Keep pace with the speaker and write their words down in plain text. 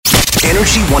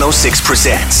Energy 106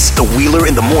 presents the Wheeler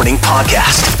in the Morning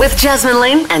podcast with Jasmine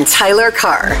Lane and Tyler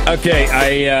Carr. Okay,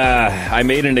 I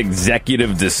made an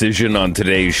executive decision on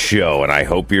today's show, and I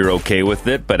hope you're okay with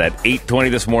it. But at 8:20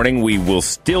 this morning, we will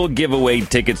still give away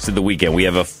tickets to the weekend. We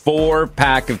have a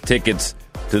 4-pack of tickets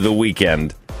to the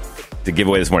weekend to give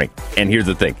away this morning. And here's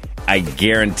the thing. I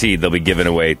guarantee they'll be given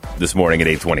away this morning at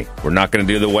 8:20. We're not going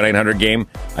to do the 1-800 game.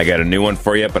 I got a new one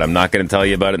for you, but I'm not going to tell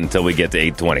you about it until we get to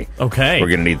 8:20. Okay. We're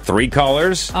going to need 3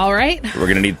 callers. All right. We're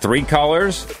going to need 3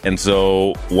 callers, and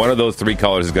so one of those 3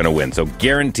 callers is going to win. So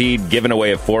guaranteed giving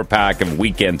away a 4-pack of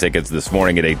weekend tickets this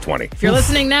morning at 8:20. If you're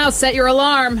listening now, set your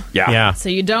alarm. Yeah. So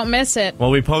you don't miss it.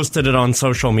 Well, we posted it on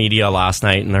social media last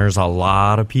night, and there's a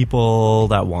lot of people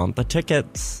that want the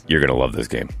tickets. You're going to love this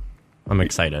game. I'm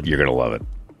excited. You're going to love it.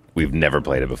 We've never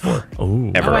played it before.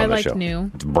 Ooh. Ever on the like show. new.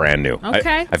 It's brand new.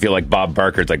 Okay. I feel like Bob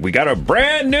Barker's like, we got a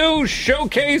brand new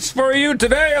showcase for you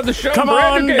today on the show. Come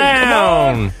brand on new game.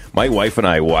 down. Come on. My wife and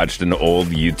I watched an old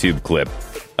YouTube clip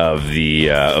of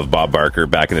of Bob Barker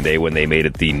back in the day when they made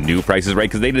it the new Price is Right,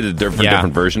 because they did a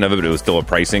different version of it, but it was still a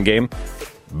pricing game.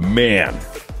 Man,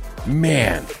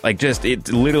 like just it's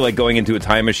literally like going into a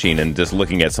time machine and just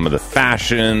looking at some of the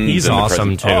fashions. He's and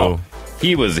awesome too. Oh,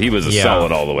 he was a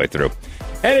solid all the way through.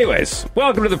 Anyways,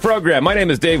 welcome to the program. My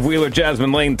name is Dave Wheeler,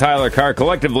 Jasmine Lane, Tyler Carr,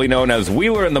 collectively known as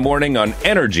Wheeler in the Morning on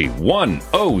Energy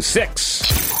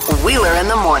 106. Wheeler in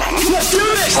the Morning. Let's do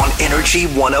this on Energy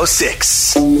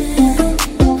 106.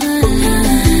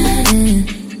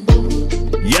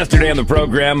 Yesterday on the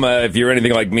program, if you're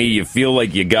anything like me, you feel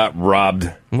like you got robbed.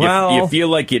 Well, you feel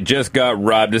like you just got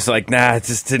robbed. It's like, nah, it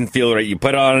just didn't feel right. You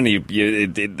put it on, and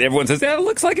everyone says, yeah, it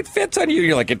looks like it fits on you.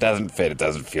 You're like, it doesn't fit. It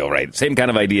doesn't feel right. Same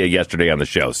kind of idea yesterday on the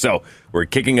show. So we're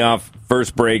kicking off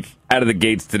first break out of the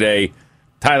gates today.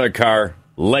 Tyler Carr,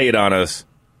 lay it on us.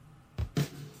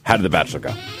 How did The Bachelor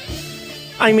go?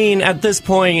 I mean, at this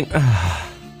point,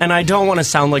 and I don't want to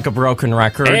sound like a broken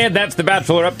record. And that's the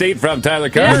Bachelor update from Tyler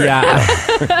Carr.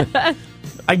 Yeah.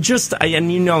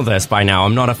 And you know this by now,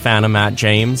 I'm not a fan of Matt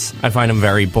James. I find him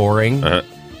very boring. Uh-huh.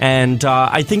 And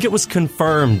I think it was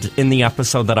confirmed in the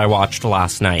episode that I watched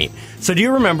last night. So do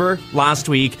you remember last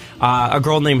week, a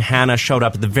girl named Hannah showed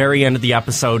up at the very end of the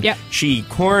episode. Yep. She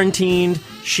quarantined,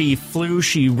 she flew,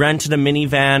 she rented a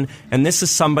minivan, and this is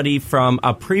somebody from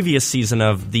a previous season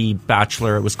of The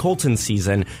Bachelor, it was Colton's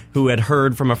season, who had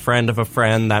heard from a friend of a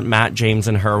friend that Matt James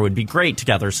and her would be great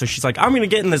together. So she's like, I'm going to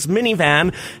get in this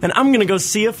minivan, and I'm going to go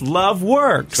see if love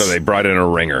works. So they brought in a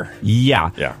ringer.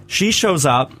 Yeah. She shows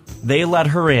up. They let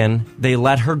her in. They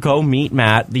let her go meet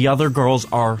Matt. The other girls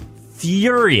are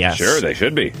furious. Sure, they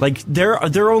should be. Like,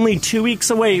 they're only 2 weeks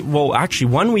away. Well,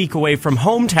 actually, 1 week away from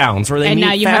hometowns where they meet And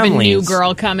now you families. have a new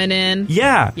girl coming in.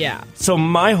 Yeah. Yeah. So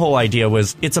my whole idea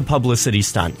was it's a publicity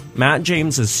stunt. Matt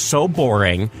James is so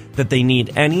boring that they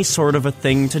need any sort of a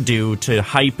thing to do to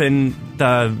hype in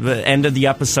the end of the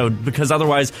episode, because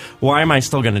otherwise, why am I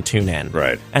still going to tune in?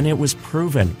 Right. And it was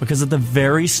proven, because at the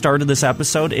very start of this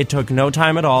episode, it took no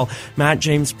time at all. Matt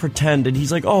James pretended.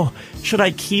 He's like, oh, should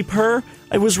I keep her?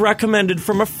 It was recommended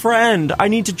from a friend. I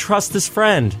need to trust this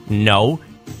friend. No.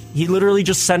 He literally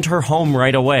just sent her home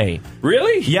right away.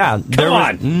 Really? Yeah. There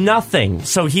on. was nothing.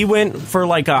 So he went for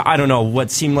like I don't know,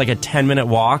 what seemed like a 10-minute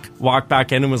walked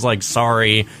back in and was like,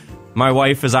 sorry, my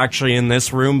wife is actually in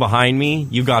this room behind me.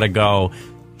 You gotta go.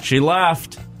 She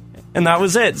left. And that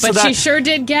was it. But she sure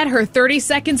did get her 30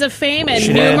 seconds of fame and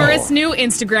She did. numerous new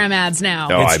Instagram ads now.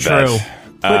 Oh, It's I bet. true.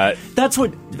 But that's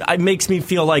what makes me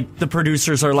feel like the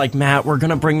producers are like, Matt, we're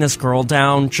going to bring this girl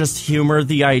down. Just humor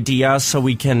the idea so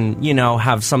we can,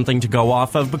 have something to go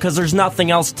off of, because there's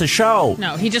nothing else to show.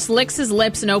 No, he just licks his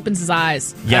lips and opens his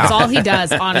eyes. Yeah. That's all he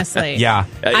does, honestly. Yeah.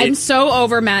 I'm so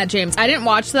over Matt James. I didn't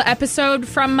watch the episode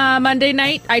from Monday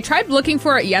night. I tried looking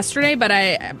for it yesterday, but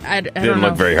I don't Didn't know.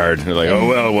 look very hard. You're like, oh,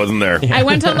 well, it wasn't there. I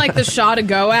went on like the Shaw to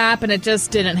Go app, and it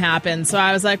just didn't happen. So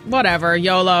I was like, whatever,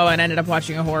 YOLO, and ended up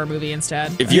watching a horror movie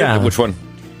instead. Which one?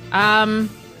 I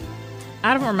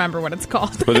don't remember what it's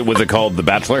called. Was it called The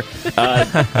Bachelor?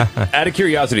 Out of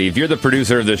curiosity, if you're the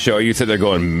producer of this show, you sit there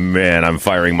going, man, I'm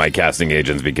firing my casting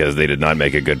agents because they did not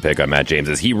make a good pick on Matt James.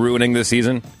 Is he ruining this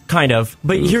season? Kind of.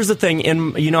 But here's the thing.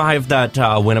 I have that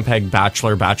Winnipeg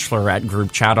Bachelorette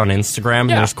group chat on Instagram.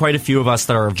 Yeah. There's quite a few of us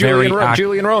that are very...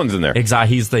 Julian Rowan's in there.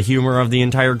 Exactly. He's the humor of the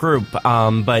entire group.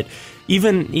 But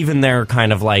even they're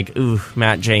kind of like, ooh,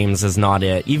 Matt James is not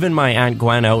it. Even my Aunt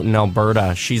Gwen out in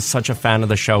Alberta, she's such a fan of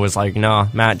the show, is like, no,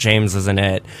 Matt James isn't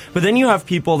it. But then you have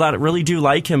people that really do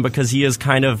like him because he is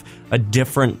kind of a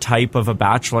different type of a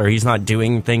bachelor. He's not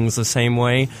doing things the same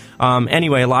way.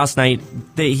 Anyway, last night,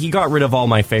 he got rid of all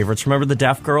my favorites. Remember the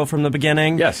deaf girl from the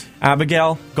beginning? Yes.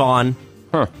 Abigail, gone.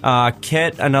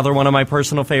 Kit, another one of my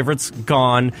personal favorites,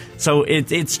 gone. So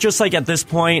it's just like at this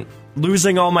point,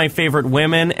 losing all my favorite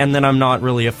women, and then I'm not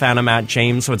really a fan of Matt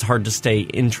James, so it's hard to stay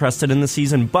interested in the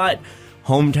season. But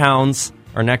hometowns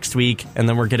are next week, and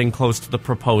then we're getting close to the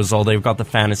proposal. They've got the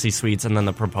fantasy suites and then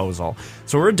the proposal.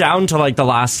 So we're down to like the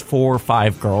last 4 or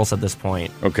 5 girls at this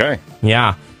point. Okay.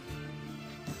 Yeah.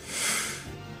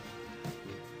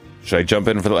 Should I jump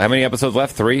in for how many episodes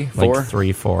left? 3? 4? Like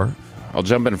 3, 4. I'll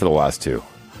jump in for the last 2.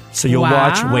 So you'll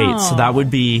watch, so that would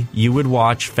be, you would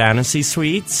watch Fantasy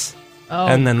Suites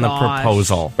and then the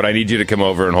proposal. But I need you to come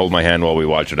over and hold my hand while we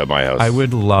watch it at my house. I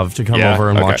would love to come over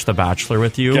and watch The Bachelor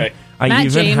with you. Okay. Matt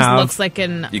James looks like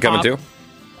an... You coming too?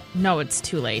 No, it's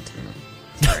too late.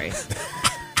 Sorry.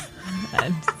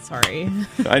 Sorry.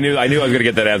 I knew I was going to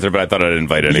get that answer, but I thought I'd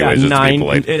invite anyways. Yeah, just to be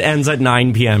polite. It ends at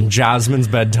 9 p.m. Jasmine's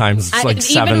bedtime's like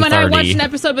 7:30. Even when I watched an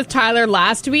episode with Tyler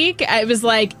last week, it was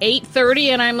like 8:30,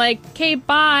 and I'm like, "Okay,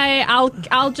 bye.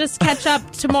 I'll just catch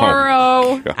up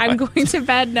tomorrow. I'm going to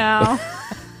bed now."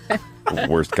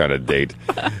 Worst kind of date.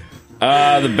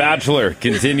 The Bachelor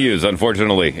continues,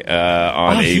 unfortunately,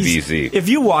 on ABC. If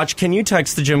you watch, can you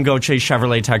text the Jim Gauthier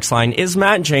Chevrolet text line? Is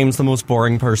Matt James the most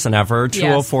boring person ever?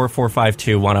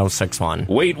 204-452-1061.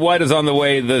 Wait, what is on the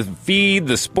way? The feed,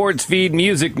 the sports feed,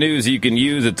 music news you can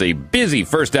use. It's a busy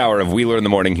first hour of Wheeler in the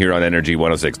Morning here on Energy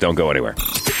 106. Don't go anywhere.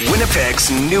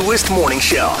 Winnipeg's newest morning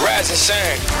show. Rise and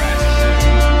sing.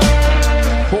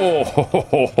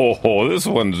 Oh, this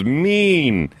one's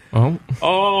mean.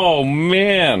 Oh,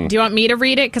 man. Do you want me to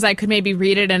read it? Because I could maybe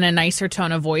read it in a nicer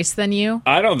tone of voice than you.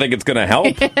 I don't think it's going to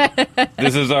help.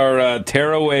 This is our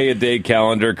tearaway a day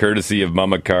calendar, courtesy of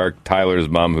Mama Carr, Tyler's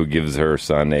mom, who gives her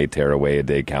son a tearaway a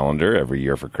day calendar every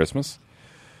year for Christmas.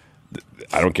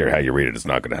 I don't care how you read it; it's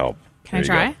not going to help. Can I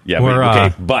try? Yeah,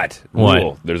 but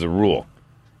rule. There's a rule.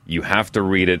 You have to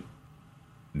read it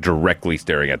directly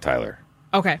staring at Tyler.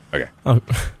 Okay. Okay.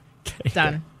 Okay.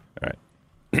 Done. All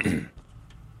right.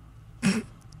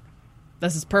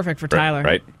 This is perfect for Tyler.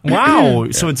 Right?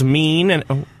 Wow. So it's mean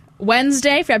and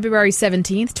Wednesday, February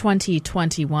 17th,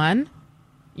 2021.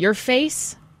 Your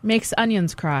face makes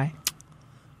onions cry.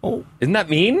 Isn't that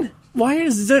mean? why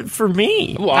is it for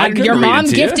me? Well, your mom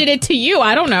gifted it to you.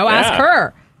 I don't know. Yeah. Ask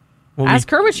her. Well, Ask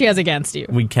her what she has against you.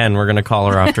 We can. We're going to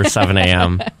call her after 7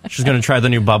 a.m. She's going to try the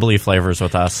new bubbly flavors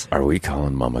with us. Are we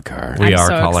calling Mama Carr? We I'm are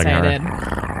so calling excited.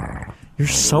 her. You're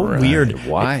so weird.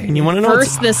 Why? And you want to know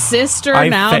First the sister,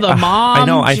 now the mom. I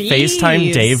know. I Jeez.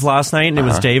 FaceTimed Dave last night, and it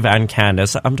was Dave and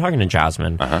Candace. I'm talking to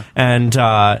Jasmine. And Do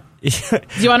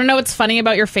you want to know what's funny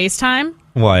about your FaceTime?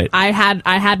 what? I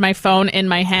had my phone in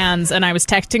my hands, and I was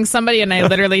texting somebody, and I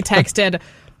literally texted,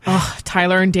 "Oh,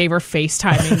 Tyler and Dave are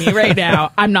FaceTiming me right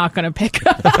now. I'm not going to pick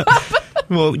up."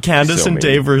 Well, Candace So and mean.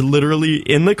 Dave were literally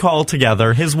in the call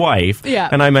together, his wife. Yeah.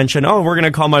 And I mentioned, we're going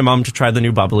to call my mom to try the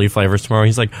new bubbly flavors tomorrow.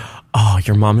 He's like,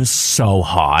 your mom is so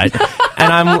hot.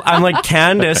 And I'm like,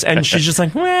 Candace. And she's just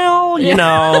like, well, you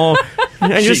know,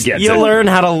 gets you it. learn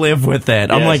how to live with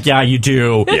it. I'm Yes. like, yeah, you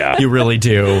do. Yeah. You really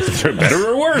do.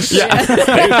 Better or worse? Yeah.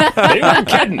 they weren't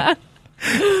kidding.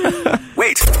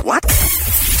 Wait, what?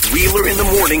 Wheeler in the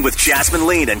Morning with Jasmine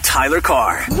Lane and Tyler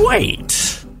Carr. Wait.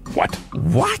 What?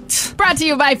 Brought to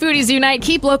you by Foodies Unite.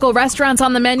 Keep local restaurants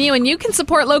on the menu, and you can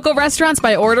support local restaurants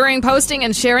by ordering, posting,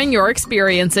 and sharing your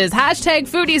experiences. Hashtag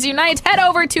Foodies Unite. Head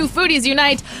over to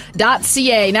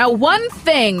foodiesunite.ca. Now, one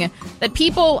thing that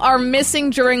people are missing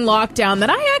during lockdown that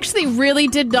I actually really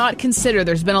did not consider.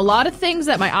 There's been a lot of things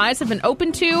that my eyes have been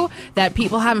open to that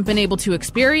people haven't been able to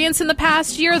experience in the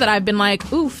past year that I've been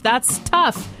like, oof, that's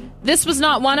tough. This was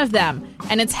not one of them,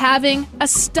 and it's having a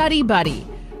study buddy.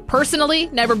 Personally,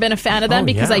 never been a fan of them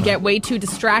because I get way too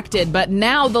distracted. But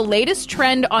now the latest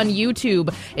trend on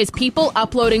YouTube is people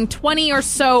uploading 20 or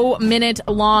so minute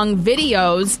long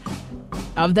videos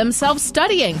of themselves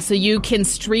studying. So you can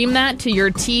stream that to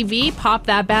your TV, pop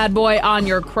that bad boy on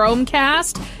your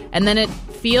Chromecast, and then it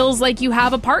feels like you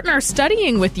have a partner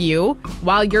studying with you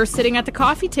while you're sitting at the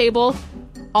coffee table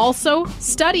also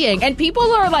studying. And people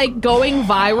are like going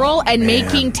viral and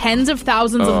making tens of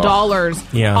thousands of dollars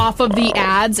off of the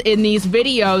ads in these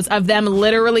videos of them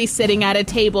literally sitting at a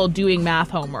table doing math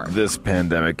homework. This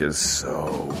pandemic is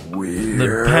so weird.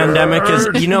 The pandemic is,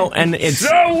 and it's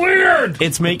so weird.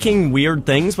 It's making weird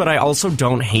things, but I also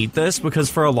don't hate this because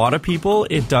for a lot of people,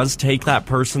 it does take that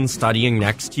person studying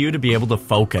next to you to be able to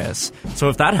focus. So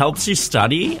if that helps you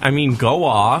study, I mean, go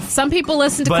off. Some people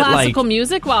listen to But, classical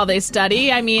music while they study.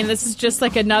 I mean, this is just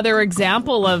like another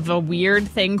example of a weird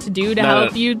thing to do to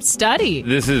help you study.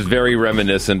 This is very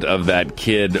reminiscent of that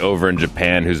kid over in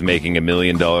Japan who's making $1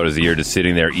 million a year just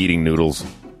sitting there eating noodles.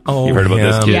 Oh, You heard about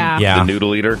this kid? Yeah. The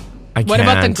noodle eater? What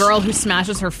about the can't. girl who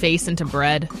smashes her face into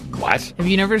bread? What? Have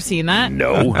you never seen that?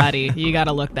 No. Buddy, you got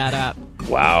to look that up.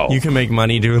 Wow. You can make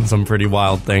money doing some pretty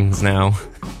wild things now.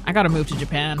 I got to move to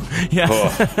Japan. Yeah.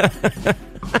 Oh.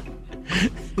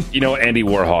 You know, Andy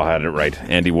Warhol had it right.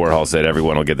 Andy Warhol said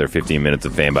everyone will get their 15 minutes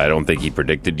of fame, but I don't think he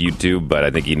predicted YouTube, but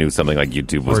I think he knew something like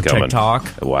YouTube was Or coming.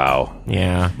 TikTok. Wow.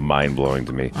 Yeah. Mind-blowing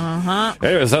to me. Uh-huh.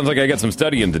 Anyway, it sounds like I got some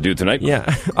studying to do tonight. Yeah.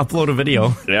 Upload a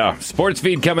video. Yeah. Sports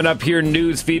feed coming up here.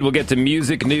 News feed. We'll get to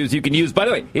music news you can use. By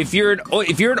the way, if you're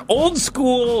an old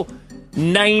school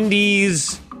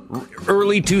 90s,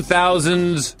 early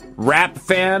 2000s rap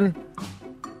fan,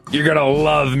 you're going to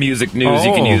love music news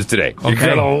you can use today. You're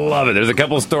okay. going to love it. There's a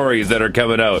couple stories that are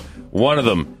coming out. One of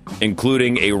them,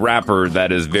 including a rapper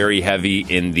that is very heavy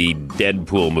in the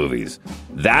Deadpool movies.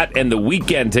 That and the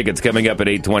Weekend tickets coming up at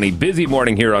 8:20. Busy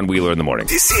morning here on Wheeler in the Morning.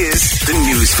 This is the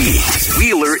news feed.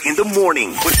 Wheeler in the Morning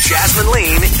with Jasmine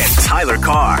Lane and Tyler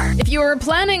Carr. If you were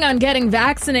planning on getting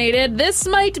vaccinated, this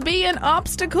might be an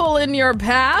obstacle in your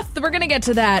path. We're going to get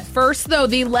to that. First, though,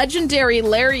 the legendary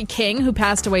Larry King, who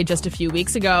passed away just a few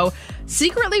weeks ago,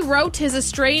 secretly wrote his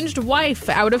estranged wife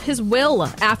out of his will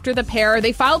after the pair.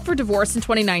 They filed for divorce in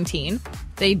 2019.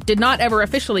 They did not ever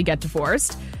officially get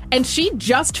divorced. And she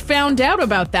just found out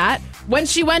about that when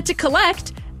she went to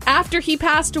collect after he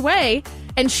passed away.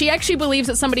 And she actually believes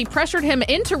that somebody pressured him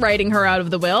into writing her out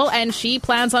of the will, and she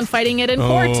plans on fighting it in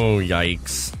court. Oh,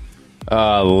 yikes.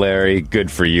 Larry,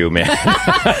 good for you, man.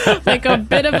 Like a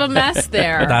bit of a mess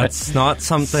there. That's not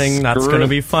something that's Screw- going to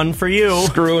be fun for you.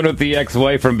 Screwing with the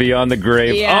ex-wife from beyond the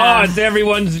grave. Yeah. Oh, it's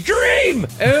everyone's dream.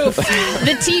 Oof.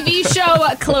 The TV show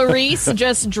Clarice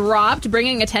just dropped,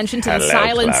 bringing attention to the Hello,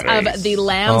 Silence Clarice. of the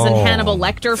Lambs and Oh. Hannibal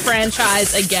Lecter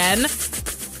franchise again.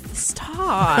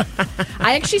 Stop.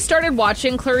 I actually started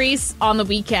watching Clarice on the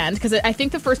weekend because I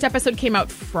think the first episode came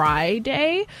out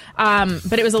Friday,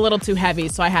 but it was a little too heavy,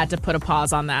 so I had to put a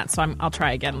pause on that. So I'll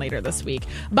try again later this week.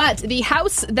 But the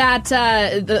house that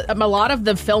a lot of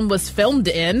the film was filmed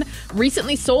in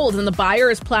recently sold, and the buyer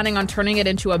is planning on turning it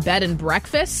into a bed and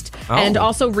breakfast and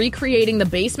also recreating the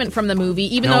basement from the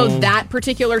movie, even though that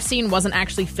particular scene wasn't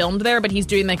actually filmed there, but he's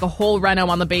doing like a whole reno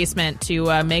on the basement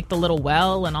to make the little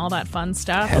well and all that fun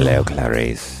stuff. Hello,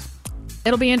 Clarice.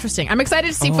 It'll be interesting. I'm excited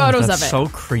to see photos that's of it. so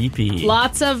creepy.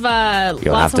 Lots of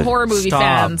have to horror movie stop.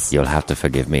 fans. You'll have to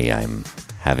forgive me. I'm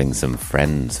having some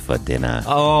friends for dinner.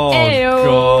 Oh, Ew.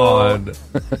 God.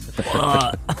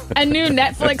 A new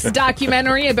Netflix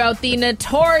documentary about the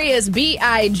notorious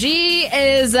B.I.G.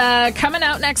 is coming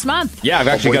out next month. Yeah, I've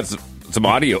actually got some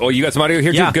audio. Oh, you got some audio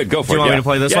here Yeah. too? Good, go for Do it. you want me Yeah. to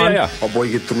play this Yeah, one? Yeah, Oh boy,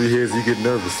 you get 3 hairs, you get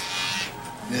nervous.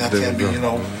 Yeah, I can't be,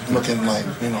 looking like,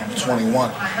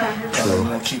 21.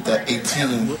 Keep that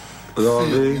 18. You know what I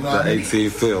mean? That 18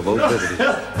 feel, low liberty.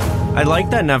 I like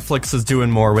that Netflix is doing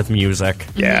more with music.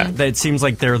 Yeah. It seems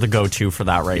like they're the go-to for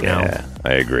that right now. Yeah,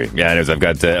 I agree. Yeah, anyways, I've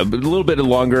got a little bit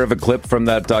longer of a clip from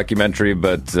that documentary,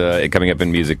 but coming up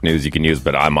in music news you can use,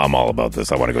 but I'm all about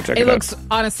this. I want to go check it out.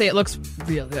 Honestly, it looks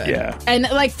real good. Yeah. And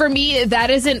like for me, that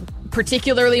isn't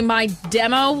particularly my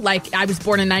demo. Like I was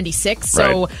born in 96,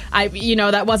 so Right.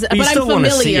 that wasn't, But you but I'm still wanna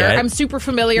see familiar. it. I'm super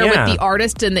familiar Yeah. with the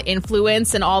artist and the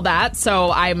influence and all that,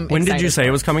 so I'm When did excited you say for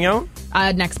it was coming out?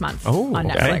 next month Oh,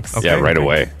 on okay. Netflix. Okay. Yeah, right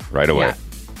away. Right away. Yeah.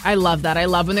 I love that. I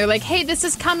love when they're like, hey, this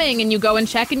is coming, and you go and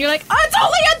check, and you're like, oh, it's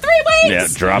only in 3 Yeah,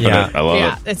 weeks! dropping Yeah. it. I love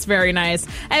Yeah, it. it's very nice.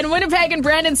 And Winnipeg and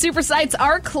Brandon super sites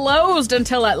are closed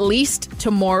until at least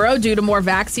tomorrow due to more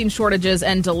vaccine shortages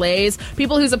and delays.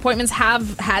 People whose appointments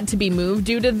have had to be moved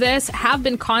due to this have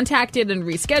been contacted and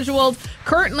rescheduled.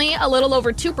 Currently, a little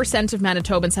over 2% of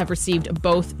Manitobans have received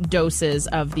both doses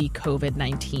of the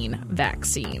COVID-19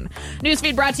 vaccine.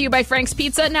 Newsfeed brought to you by Frank's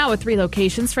Pizza. Now with 3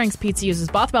 locations, Frank's Pizza uses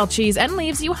Bothwell cheese and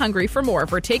leaves you hungry for more.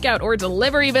 For takeout or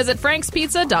delivery, visit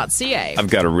frankspizza.ca. I've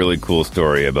got a really cool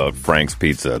story about Frank's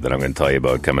Pizza that I'm going to tell you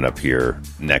about coming up here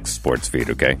next sports feed,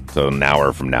 okay? So an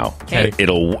hour from now. Okay.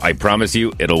 I promise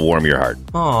you, it'll warm your heart.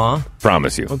 Aw.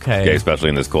 Promise you. Okay. Especially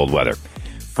in this cold weather.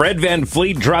 Fred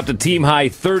VanVleet dropped a team-high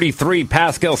 33.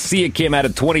 Pascal Siakam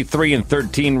added 23 and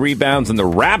 13 rebounds, and the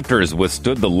Raptors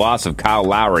withstood the loss of Kyle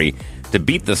Lowry to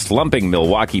beat the slumping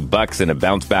Milwaukee Bucks in a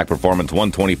bounce-back performance,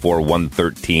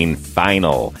 124-113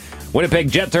 final.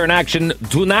 Winnipeg Jets are in action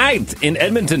tonight in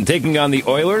Edmonton, taking on the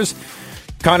Oilers.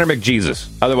 Connor McJesus,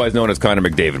 otherwise known as Connor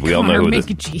McDavid. We all know who this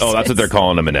is. McJesus. Oh, that's what they're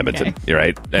calling him in Edmonton. Okay. You're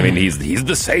right. I mean, he's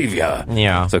the savior.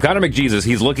 Yeah. So Connor McJesus,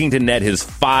 he's looking to net his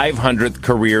 500th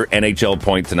career NHL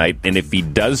point tonight, and if he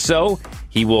does so,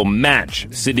 he will match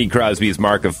Sidney Crosby's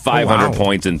mark of 500 wow.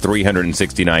 points in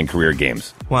 369 career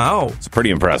games. Wow. It's pretty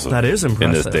impressive. That is in this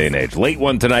impressive. day and age. Late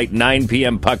one tonight, 9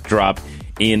 p.m. puck drop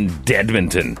in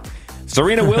Edmonton.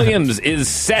 Serena Williams is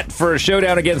set for a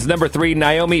showdown against number 3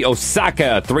 Naomi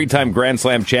Osaka, 3-time Grand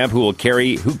Slam champ who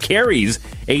carries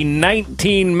a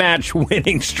 19-match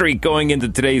winning streak going into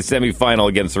today's semifinal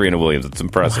against Serena Williams. It's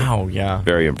impressive. Wow, yeah.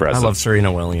 Very impressive. I love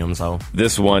Serena Williams, though.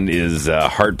 This one is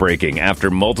heartbreaking.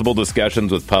 After multiple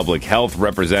discussions with public health,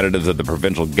 representatives of the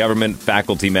provincial government,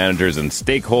 faculty managers, and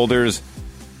stakeholders,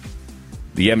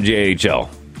 the MJHL,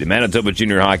 the Manitoba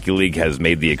Junior Hockey League, has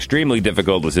made the extremely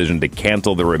difficult decision to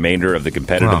cancel the remainder of the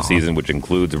competitive season, which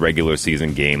includes regular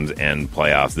season games and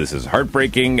playoffs. This is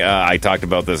heartbreaking. I talked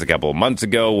about this a couple of months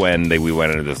ago when we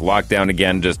went into this lockdown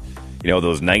again. Just,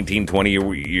 those 19,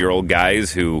 20-year-old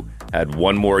guys who had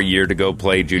one more year to go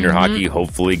play junior hockey,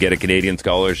 hopefully get a Canadian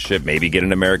scholarship, maybe get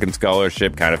an American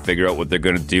scholarship, kind of figure out what they're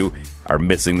going to do, are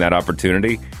missing that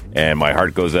opportunity. And my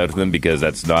heart goes out to them because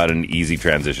that's not an easy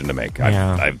transition to make.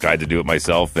 Yeah. I've tried to do it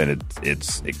myself, and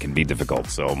it can be difficult.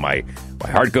 So my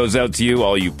heart goes out to you,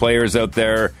 all you players out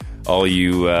there, all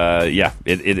you,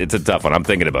 it's a tough one. I'm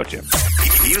thinking about you.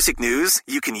 Music news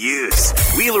you can use.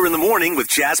 Wheeler in the Morning with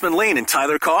Jasmine Lane and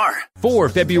Tyler Carr. For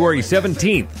February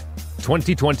 17th,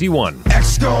 2021.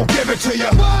 X gon' give it to you.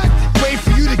 Wait for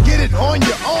you to get it on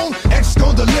your own. X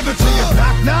gon' deliver to you.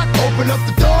 Knock, knock, open up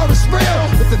the door, it's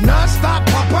real. With the non-stop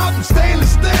pop out and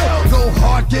stainless steel. Go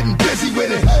hard, getting busy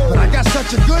with it. But I got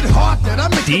such a good heart that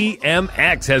I'm...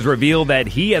 DMX has revealed that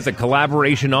he has a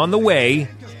collaboration on the way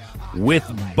with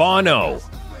Bono.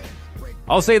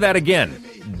 I'll say that again.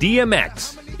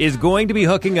 DMX is going to be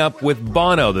hooking up with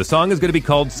Bono. The song is going to be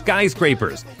called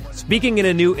Skyscrapers. Speaking in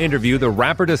a new interview, the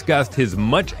rapper discussed his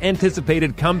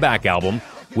much-anticipated comeback album,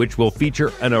 which will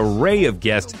feature an array of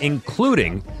guests,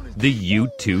 including the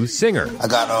U2 singer. I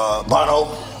got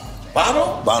Bono.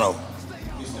 Bono?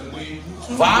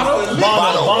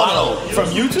 From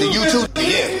YouTube? The YouTube,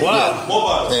 yeah.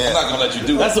 Wow. Yeah. I'm not going to let you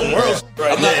do That's it. the world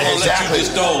right I'm not going to let you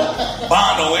just throw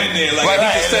Bono in there. Like,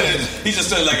 he just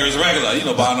said it like it was regular. You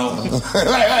know Bono.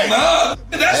 right. Nah,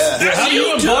 that's How you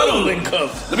you do. Bono link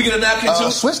up? Let me get a napkin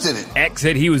too. Swiss did it. X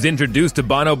said he was introduced to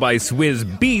Bono by Swizz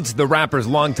Beatz, the rapper's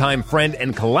longtime friend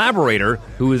and collaborator,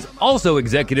 who is also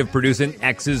executive producing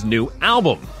X's new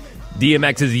album.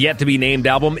 DMX's yet-to-be-named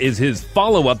album is his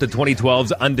follow-up to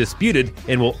 2012's Undisputed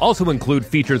and will also include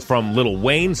features from Lil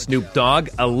Wayne, Snoop Dogg,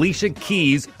 Alicia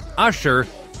Keys, Usher,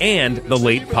 and the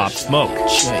late Pop Smoke.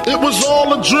 It was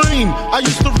all a dream. I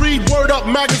used to read Word Up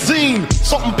magazine.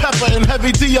 Salt and Pepper and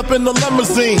Heavy D up in the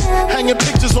limousine. Hanging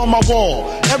pictures on my wall.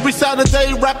 Every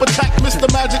Saturday, Rap Attack,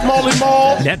 Mr. Magic Molly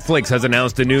Mall. Netflix has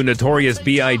announced a new Notorious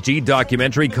B.I.G.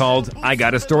 documentary called I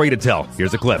Got a Story to Tell.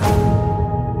 Here's a clip.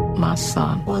 My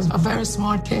son was a very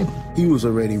smart kid. He was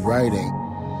already writing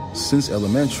since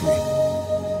elementary.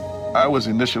 I was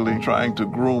initially trying to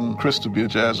groom Chris to be a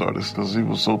jazz artist because he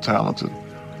was so talented.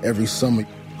 Every summer,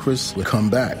 Chris would come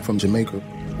back from Jamaica.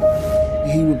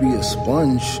 He would be a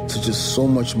sponge to just so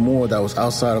much more that was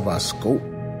outside of our scope.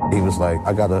 He was like,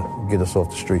 I gotta get us off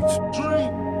the streets.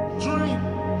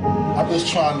 I'm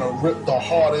just trying to rip the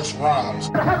hardest rhymes.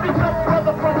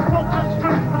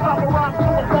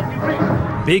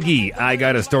 Biggie, I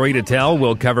Got a Story to Tell,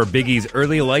 will cover Biggie's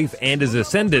early life and his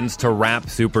ascendance to rap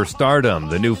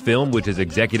superstardom. The new film, which is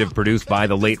executive produced by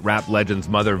the late rap legend's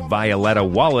mother, Violetta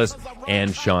Wallace,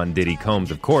 and Sean Diddy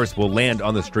Combs, of course, will land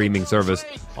on the streaming service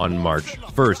on March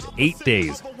 1st, 8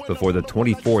 days before the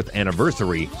 24th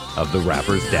anniversary of the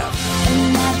rapper's death.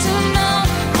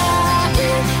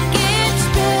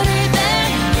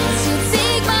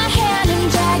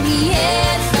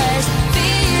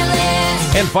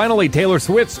 And finally, Taylor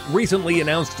Swift's recently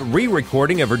announced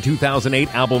re-recording of her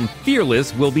 2008 album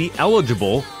Fearless will be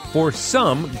eligible for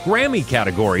some Grammy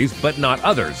categories, but not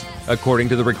others, according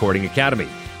to the Recording Academy.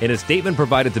 In a statement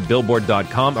provided to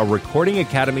Billboard.com, a Recording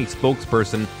Academy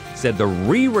spokesperson said the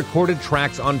re-recorded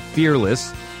tracks on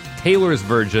Fearless, Taylor's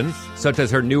version, such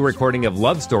as her new recording of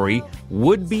Love Story,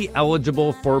 would be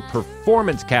eligible for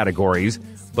performance categories,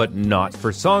 but not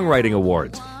for songwriting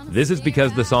awards. This is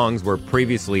because the songs were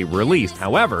previously released.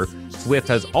 However, Swift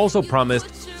has also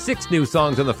promised 6 new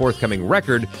songs on the forthcoming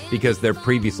record because they're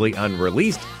previously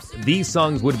unreleased. These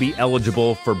songs would be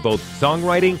eligible for both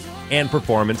songwriting and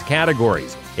performance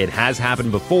categories. It has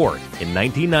happened before. In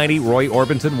 1990, Roy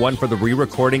Orbison won for the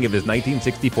re-recording of his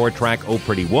 1964 track Oh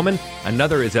Pretty Woman.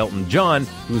 Another is Elton John,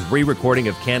 whose re-recording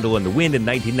of Candle in the Wind in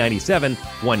 1997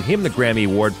 won him the Grammy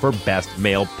Award for Best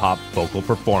Male Pop Vocal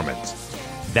Performance.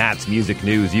 That's music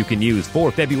news you can use for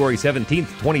February 17th,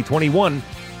 2021.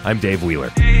 I'm Dave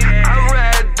Wheeler. I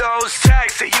read those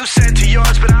texts that you sent to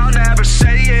yours, but I'll never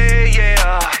say it,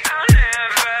 yeah.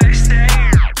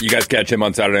 You you guys catch him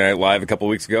on Saturday Night Live a couple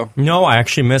weeks ago? No, I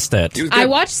actually missed it. I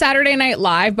watched Saturday Night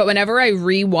Live, but whenever I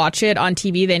re-watch it on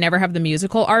TV, they never have the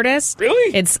musical artist.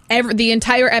 Really? It's the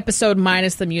entire episode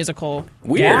minus the musical.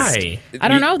 Weird. Why? I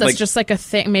don't know. That's just like a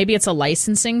thing. Maybe it's a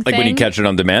licensing thing. Like when you catch it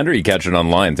on demand or you catch it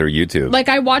online through YouTube? Like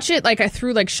I watch it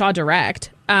through like Shaw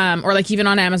Direct, or like even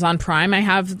on Amazon Prime. I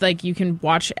have like you can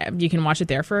watch it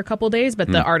there for a couple days, but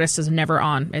the artist is never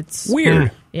on. It's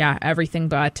weird. Yeah, everything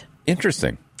but.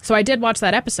 Interesting. So I did watch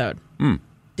that episode.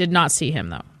 Did not see him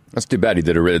though. That's too bad. He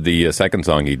did the second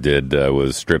song he did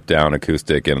was stripped down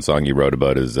acoustic and a song he wrote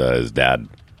about his dad.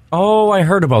 Oh, I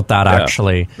heard about that,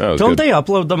 actually. That was Don't good. they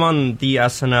upload them on the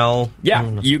SNL? Yeah,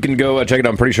 you can go check it out.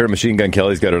 I'm pretty sure Machine Gun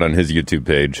Kelly's got it on his YouTube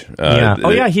page. Yeah.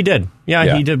 Oh, yeah, he did.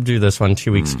 Yeah. He did do this one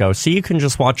 2 weeks ago. So you can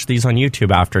just watch these on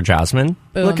YouTube after, Jasmine.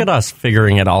 Boom. Look at us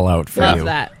figuring it all out for Love you.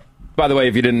 that. By the way,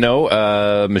 if you didn't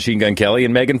know, Machine Gun Kelly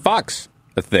and Megan Fox,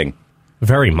 a thing.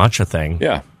 Very much a thing.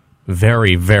 Yeah.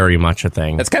 Very, very much a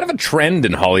thing. That's kind of a trend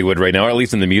in Hollywood right now, or at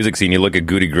least in the music scene. You look at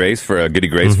Goody Grace from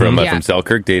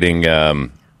Selkirk dating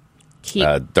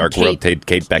Dark World Kate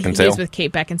Beckinsale. He was with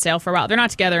Kate Beckinsale for a while. They're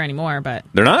not together anymore, but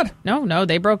they're not. No,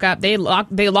 they broke up. They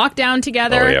locked down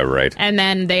together. Oh yeah, right. And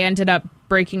then they ended up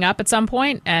breaking up at some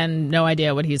point, and no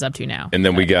idea what he's up to now. And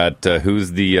then we got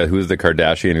who's the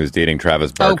Kardashian who's dating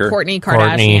Travis Barker? Oh, Kourtney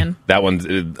Kardashian. That one's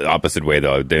the opposite way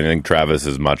though. I think Travis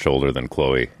is much older than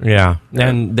Khloe. Yeah,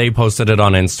 and they posted it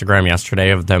on Instagram yesterday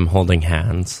of them holding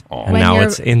hands, and now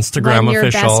it's Instagram when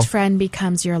official. Your best friend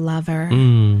becomes your lover,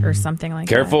 or something like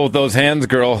that. Careful with those hands,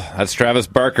 girl. That's Travis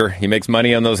Barker. He makes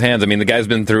money on those hands. I mean, the guy's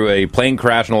been through a plane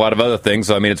crash and a lot of other things,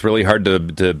 so I mean, it's really hard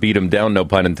to beat him down. No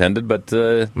pun intended. But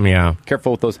yeah, careful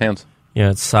with those hands.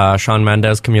 Yeah, it's Shawn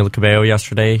Mendes, Camila Cabello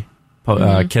yesterday,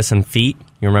 kissing feet.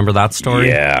 You remember that story?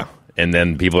 Yeah. And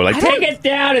then people are like, take it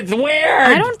down, it's weird.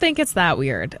 I don't think it's that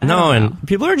weird. No, and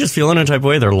people are just feeling a type of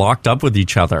way. They're locked up with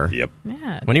each other. Yep.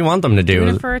 Yeah. What do you want them to do?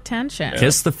 Doing it for attention.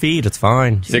 Kiss the feet, it's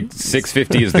fine.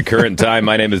 6:50 is the current time.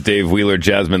 My name is Dave Wheeler,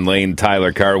 Jasmine Lane,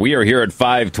 Tyler Carr. We are here at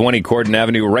 520 Corden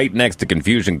Avenue, right next to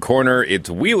Confusion Corner. It's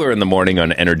Wheeler in the Morning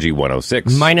on Energy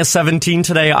 106. Minus 17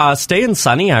 today. Staying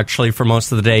sunny, actually, for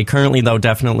most of the day. Currently, though,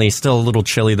 definitely still a little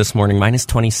chilly this morning. Minus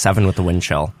 27 with the wind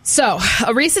chill. So,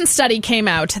 a recent study came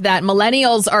out that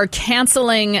millennials are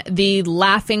canceling the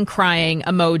laughing, crying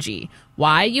emoji.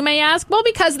 Why, you may ask? Well,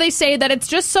 because they say that it's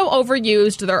just so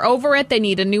overused. They're over it. They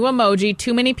need a new emoji.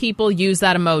 Too many people use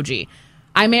that emoji.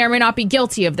 I may or may not be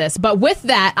guilty of this, but with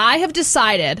that, I have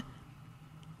decided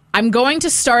I'm going to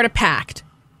start a pact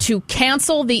to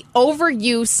cancel the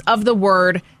overuse of the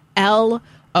word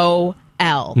LOL.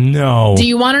 No. Do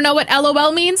you want to know what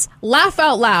LOL means? Laugh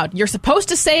out loud. You're supposed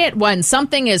to say it when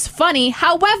something is funny.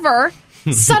 However,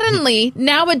 suddenly,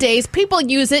 nowadays, people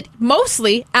use it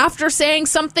mostly after saying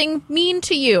something mean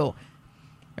to you.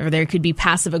 Or there could be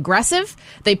passive aggressive.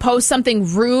 They post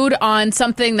something rude on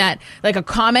something that, like a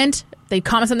comment. They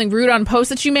comment something rude on posts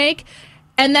that you make.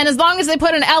 And then as long as they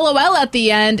put an LOL at the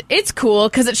end, it's cool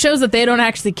because it shows that they don't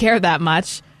actually care that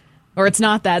much. Or it's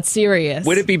not that serious.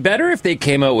 Would it be better if they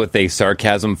came out with a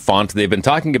sarcasm font? They've been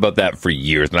talking about that for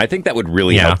years, and I think that would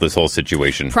really help this whole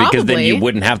situation. Probably. Because then you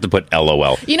wouldn't have to put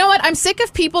LOL. You know what? I'm sick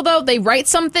of people, though. They write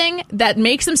something that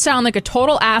makes them sound like a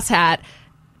total asshat,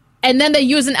 and then they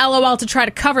use an LOL to try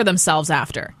to cover themselves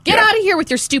after. Get out of here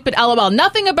with your stupid LOL.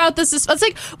 Nothing about this is... It's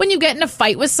like when you get in a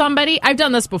fight with somebody. I've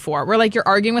done this before, where like you're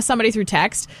arguing with somebody through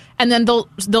text, and then they'll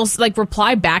like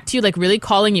reply back to you, like really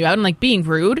calling you out and like being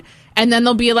rude. And then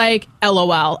they'll be like,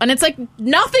 LOL. And it's like,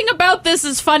 nothing about this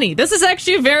is funny. This is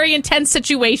actually a very intense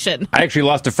situation. I actually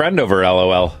lost a friend over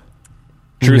LOL.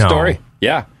 True story.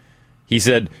 Yeah. He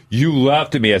said, you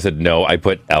laughed at me. I said, no, I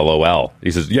put LOL.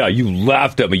 He says, yeah, you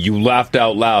laughed at me. You laughed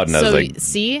out loud. And I was like...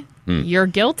 See? You're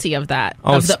guilty of that.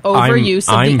 Of the overuse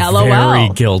I'm of the LOL. I'm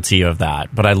very guilty of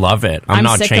that, but I love it. I'm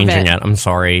not changing it. I'm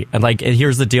sorry. And like,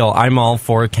 here's the deal. I'm all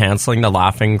for canceling the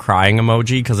laughing, crying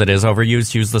emoji because it is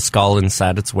overused. Use the skull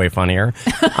instead. It's way funnier.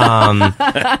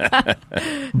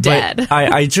 Dead.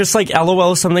 I just like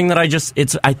LOL is something that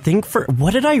I think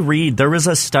what did I read? There was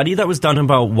a study that was done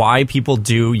about why people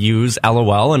do use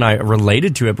LOL, and I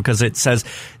related to it because it says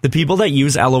the people that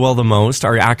use LOL the most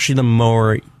are actually the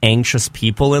more anxious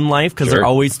people in life because they're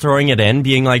always throwing it in,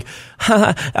 being like,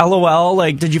 LOL,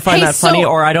 like, did you find that funny?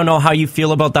 Or I don't know how you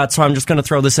feel about that, so I'm just going to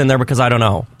throw this in there because I don't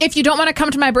know. If you don't want to come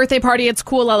to my birthday party, it's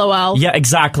cool, LOL. Yeah,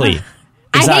 exactly.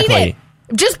 I hate it.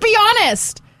 Just be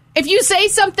honest. If you say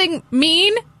something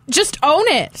mean, just own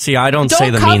it. See, I don't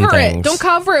say the mean things. Don't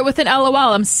cover it with an LOL.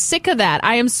 I'm sick of that.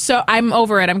 I'm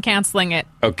over it. I'm canceling it.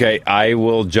 Okay, I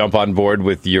will jump on board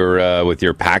with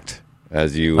your pact,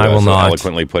 as you I will so not.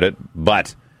 eloquently put it.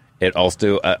 But It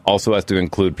also has to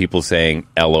include people saying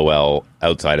LOL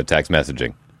outside of text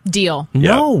messaging. Deal.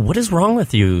 No, what is wrong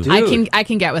with you? I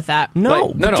can get with that.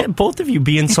 No, no. Both of you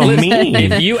being so mean.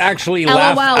 If you actually LOL,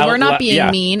 laugh out we're not being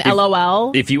mean.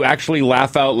 LOL. If you actually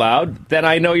laugh out loud, then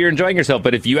I know you're enjoying yourself.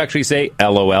 But if you actually say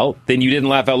LOL, then you didn't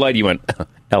laugh out loud. You went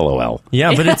LOL.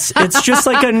 Yeah, but it's just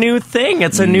like a new thing.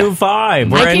 It's a new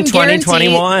vibe. We're in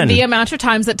 2021. The amount of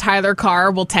times that Tyler Carr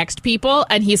will text people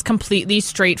and he's completely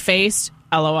straight-faced,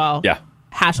 LOL. Yeah.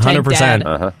 Hashtag 100%. dead.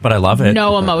 But I love it.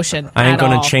 No emotion. I ain't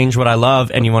going to change what I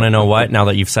love. And you want to know what? Now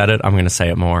that you've said it, I'm going to say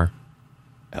it more.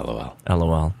 LOL.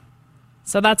 LOL.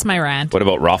 So that's my rant. What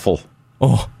about Ruffle?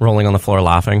 Oh, rolling on the floor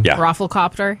laughing. Yeah.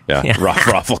 Rafflecopter. Yeah.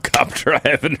 Rafflecopter. I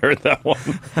haven't heard that one.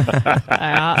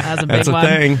 That's a big That's a one.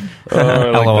 thing.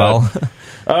 I like LOL. that.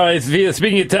 All right,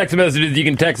 speaking of text messages, you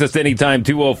can text us anytime,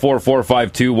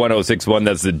 204-452-1061.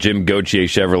 That's the Jim Gauthier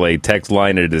Chevrolet text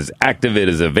line. It is active. It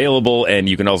is available. And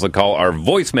you can also call our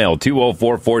voicemail,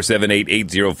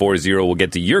 204-478-8040. We'll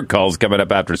get to your calls coming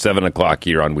up after 7 o'clock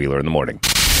here on Wheeler in the Morning.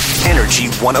 Energy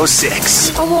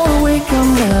 106. I wanna wake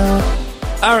 'em now.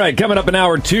 All right, coming up in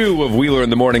hour 2 of Wheeler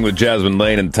in the Morning with Jasmine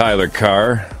Lane and Tyler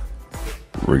Carr.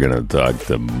 We're going to talk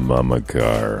to Mama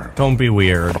Carr. Don't be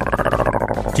weird.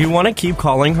 Do you want to keep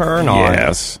calling her or not?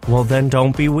 Yes. Well, then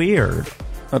don't be weird.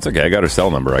 That's okay. I got her cell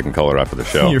number. I can call her after the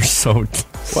show. You're so...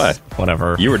 What?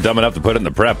 Whatever. You were dumb enough to put it in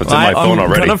the prep. It's in my phone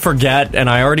already. I'm going to forget, and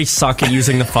I already suck at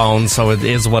using the phone, so it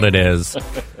is what it is.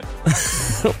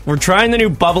 We're trying the new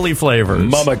bubbly flavors.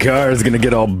 Mama Carr is going to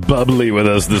get all bubbly with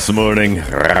us this morning.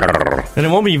 And it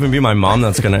won't even be my mom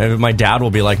that's going to... My dad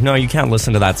will be like, no, you can't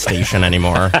listen to that station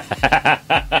anymore.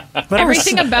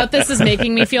 Everything about this is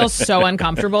making me feel so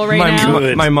uncomfortable right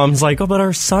now. My mom's like, oh, but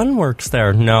our son works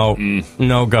there. No,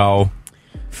 no go.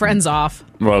 Friends off.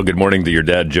 Well, good morning to your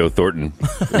dad, Joe Thornton,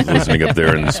 who's listening up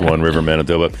there in Swan River,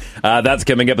 Manitoba. That's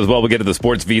coming up as well. We'll get to the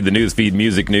sports feed, the news feed,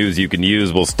 music news you can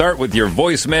use. We'll start with your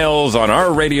voicemails on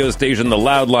our radio station. The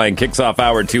Loud Line kicks off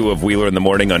hour 2 of Wheeler in the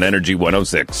Morning on Energy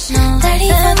 106.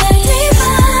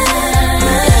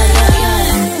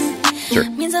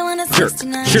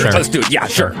 Sure. Let's do it. Yeah,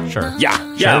 sure.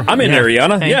 Yeah. I'm in,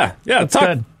 Ariana. Hey, Yeah.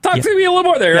 Talk good. to me a little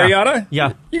more there, Ariana.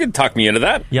 Yeah. You can talk me into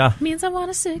that. Yeah. Means I want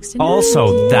a 69.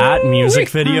 Also, that music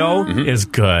video is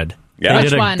good. Yeah.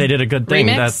 Which one? They did a good thing.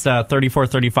 Remix? That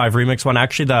 3435 remix one.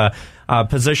 Actually, the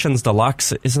Positions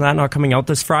Deluxe, isn't that not coming out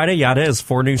this Friday? Yeah, it is.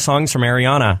 4 new songs from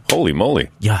Ariana. Holy moly.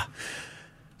 Yeah.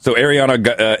 So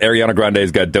Ariana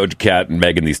Grande's got Doja Cat and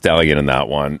Megan Thee Stallion in that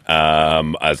one.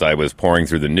 As I was pouring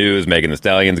through the news, Megan Thee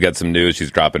Stallion's got some news. She's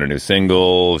dropping a new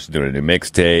single. She's doing a new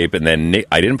mixtape. And then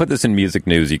I didn't put this in music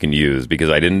news you can use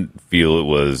because I didn't feel it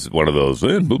was one of those,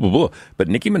 blah, blah, blah. But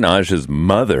Nicki Minaj's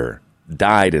mother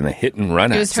died in a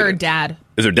hit-and-run accident. It was her dad. It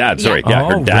was her dad, sorry. Yeah,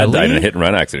 her dad died in a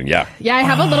hit-and-run accident, yeah. Yeah, I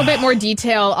have a little bit more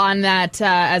detail on that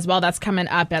as well. That's coming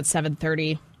up at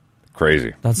 7:30.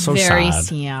 Crazy. That's so Very sad.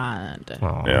 sad.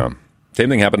 Yeah. Same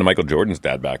thing happened to Michael Jordan's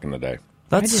dad back in the day.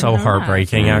 That's so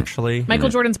heartbreaking, actually. Michael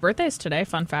Jordan's birthday is today,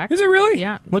 fun fact. Is it really?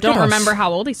 Yeah. Look Don't at us. remember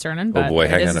how old he's turning, but Oh boy, it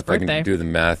hang is on. his If I birthday. can do the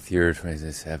math here,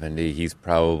 70, he's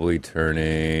probably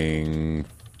turning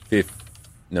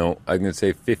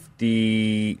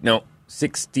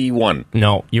 61.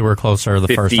 No, you were closer the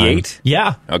first time. 58?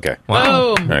 Yeah. Okay. Wow.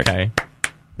 All right. Okay.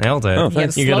 Nailed it. Oh, You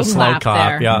get a You get a slow slow clap clap.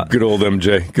 there. Yeah. Good old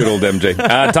MJ. Good old MJ.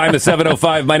 Time is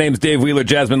 7:05. My name's Dave Wheeler,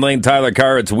 Jasmine Lane, Tyler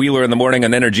Carr. It's Wheeler in the Morning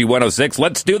on Energy 106.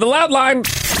 Let's do the Loud Line.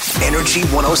 Energy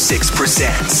 106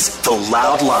 presents The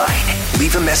Loud Line.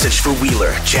 Leave a message for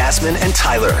Wheeler, Jasmine, and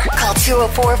Tyler. Call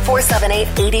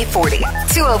 204-478-8040.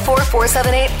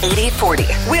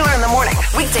 204-478-8040. Wheeler in the Morning.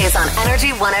 Weekdays on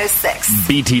Energy 106.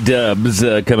 BT Dubs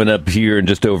coming up here in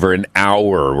just over an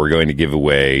hour. We're going to give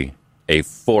away a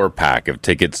 4-pack of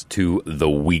tickets to The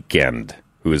Weeknd,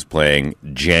 who is playing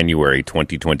January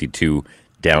 2022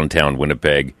 downtown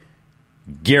Winnipeg.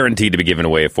 Guaranteed to be giving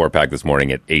away a 4-pack this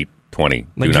morning at 8:20.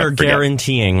 Like you're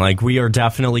guaranteeing, like we are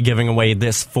definitely giving away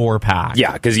this 4-pack.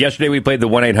 Yeah, because yesterday we played the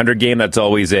 1-800 game. That's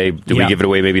always we give it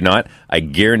away, maybe not? I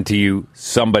guarantee you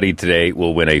somebody today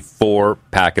will win a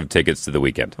 4-pack of tickets to The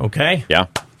Weeknd. Okay. Yeah.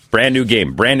 Brand new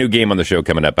game on the show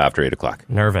coming up after 8 o'clock.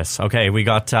 Nervous. Okay, we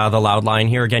got the Loud Line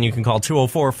here. Again, you can call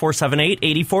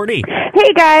 204-478-8040.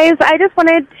 Hey, guys. I just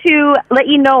wanted to let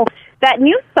you know that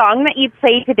new song that you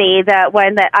played today, that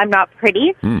one that I'm Not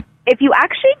Pretty, if you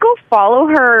actually go follow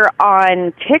her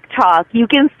on TikTok, you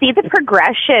can see the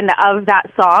progression of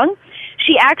that song.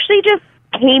 She actually just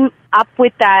came up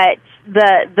with the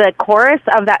chorus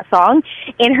of that song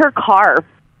in her car.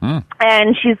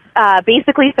 And she's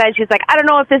basically said, she's like, I don't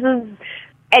know if this is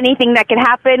anything that can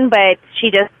happen, but she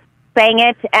just sang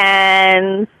it,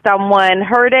 and someone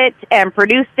heard it and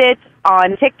produced it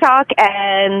on TikTok,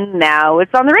 and now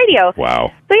it's on the radio.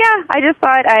 Wow. So, yeah, I just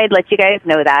thought I'd let you guys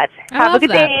know that. Have a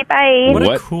good day. Bye. What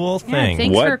a cool thing.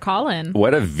 Thanks for calling.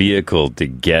 What a vehicle to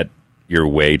get your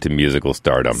way to musical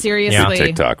stardom. Seriously. On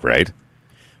TikTok, right?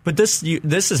 But this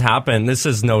has happened. This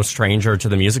is no stranger to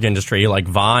the music industry. Like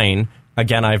Vine,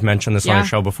 again, I've mentioned this on the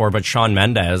show before, but Shawn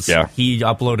Mendes, he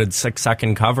uploaded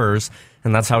 6-second covers,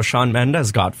 and that's how Shawn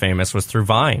Mendes got famous, was through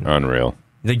Vine. Unreal.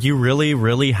 Like, you really,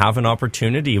 really have an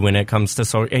opportunity when it comes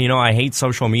to I hate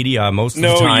social media most of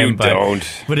the time.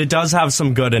 But it does have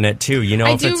some good in it too. You know,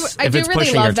 I if do it's really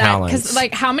pushing love your that, talents. because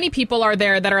like, how many people are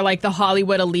there that are like the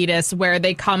Hollywood elitists, where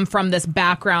they come from this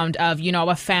background of, you know,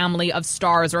 a family of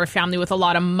stars or a family with a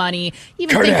lot of money.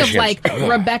 Even think of like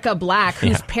Rebecca Black,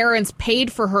 whose parents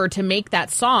paid for her to make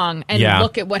that song, and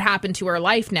look at what happened to her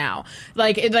life now.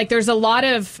 Like there's a lot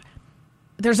of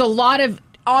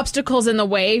obstacles in the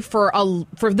way for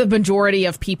the majority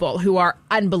of people who are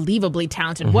unbelievably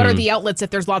talented. Mm-hmm. What are the outlets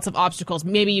if there's lots of obstacles?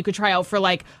 Maybe you could try out for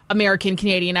like American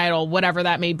Canadian Idol, whatever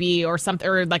that may be, or something,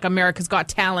 or like America's Got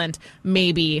Talent,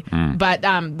 maybe. But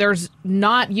there's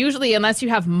not usually, unless you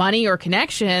have money or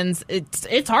connections,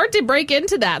 it's hard to break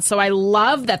into that. So I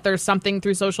love that there's something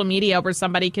through social media where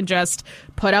somebody can just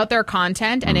put out their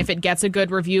content, and if it gets a good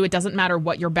review, it doesn't matter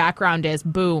what your background is,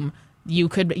 boom. You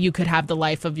could have the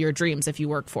life of your dreams if you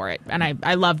work for it. And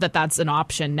I love that that's an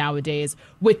option nowadays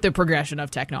with the progression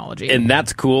of technology. And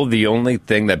that's cool. The only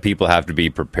thing that people have to be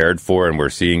prepared for, and we're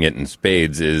seeing it in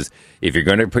spades, is if you're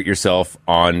going to put yourself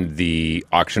on the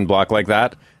auction block like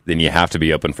that, then you have to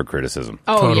be open for criticism.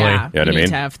 Oh, totally. yeah. You know what I mean? Need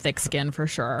to have thick skin for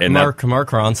sure. And Mark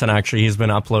Ronson, actually, he's been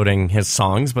uploading his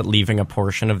songs, but leaving a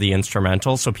portion of the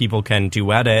instrumental so people can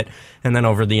duet it, and then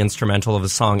over the instrumental of a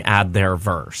song, add their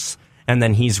verse. And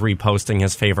then he's reposting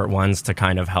his favorite ones to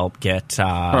kind of help get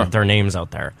their names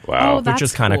out there. Wow. Which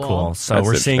is kind of cool. So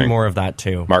we're seeing more of that,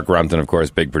 too. Mark Ronson, of course,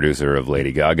 big producer of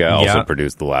Lady Gaga, also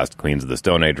produced the last Queens of the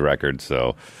Stone Age record.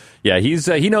 So, yeah,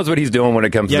 he knows what he's doing when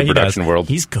it comes to the production world.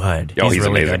 He's good. Oh, he's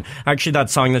really amazing. good. Actually, that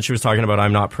song that she was talking about,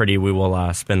 I'm Not Pretty, we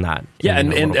will spin that. Yeah,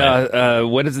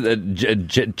 and what is it?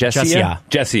 Jessia?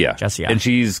 Jessia. And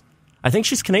she's... I think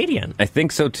she's Canadian. I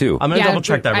think so, too. I'm going to double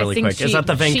check that really quick. Is that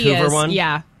the Vancouver one?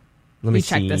 Yeah. We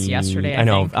checked this yesterday. I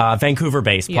know.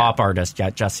 Vancouver-based pop artist,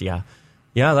 Jessia.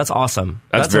 Yeah, that's awesome.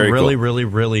 That's very a really, cool. really,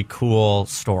 really cool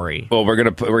story. Well, we're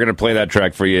gonna play that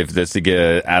track for you, if that's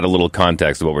to add a little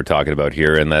context to what we're talking about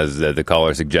here. And as the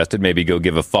caller suggested, maybe go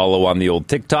give a follow on the old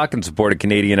TikTok and support a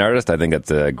Canadian artist. I think that's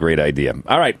a great idea.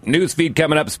 All right, news feed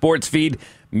coming up, sports feed,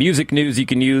 music news you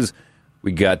can use.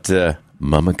 We got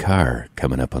Mama Carr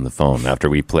coming up on the phone after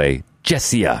we play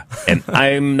Jessia and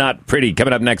I'm Not Pretty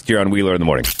coming up next year on Wheeler in the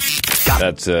Morning.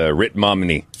 That's Rit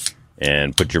Momini.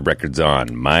 And put your records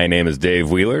on. My name is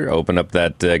Dave Wheeler. Open up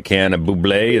that can of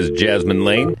Bublé is Jasmine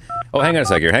Lane. Oh, hang on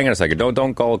a second.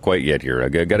 Don't call quite yet here. I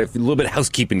got a little bit of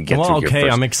housekeeping to get through here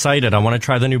first. I'm excited. I want to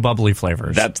try the new bubbly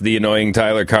flavors. That's the annoying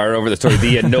Tyler Carr over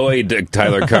the annoyed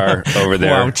Tyler Carr over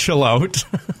there. Wow, chill out.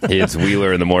 It's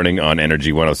Wheeler in the Morning on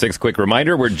Energy 106. Quick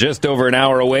reminder, we're just over an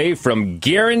hour away from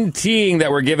guaranteeing that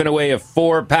we're giving away a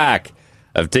 4-pack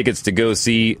of tickets to go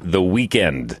see The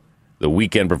Weeknd. The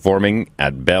Weeknd performing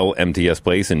at Bell MTS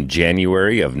Place in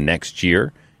January of next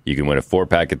year. You can win a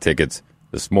 4-pack of tickets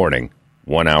this morning,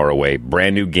 1 hour away.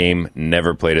 Brand new game,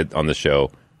 never played it on the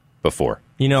show before.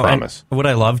 You know, promise. What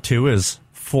I love too is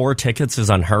 4 tickets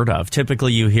is unheard of.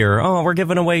 Typically you hear, we're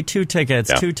giving away 2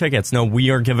 tickets, 2 tickets. No,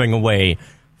 we are giving away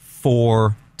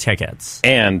 4 tickets.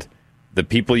 And the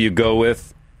people you go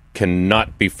with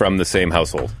cannot be from the same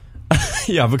household.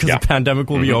 Yeah, because the pandemic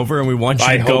will be over, and we want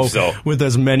you to go with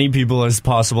as many people as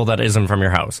possible that isn't from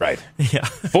your house. Right. Yeah.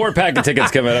 4-pack of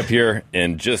tickets coming up here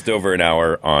in just over an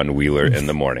hour on Wheeler in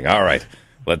the Morning. All right,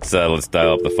 let's dial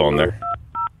up the phone there.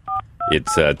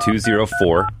 It's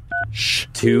 204.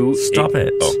 Stop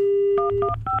it.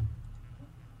 Oh.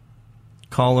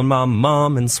 Calling my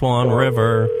mom in Swan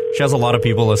River. She has a lot of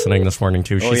people listening this morning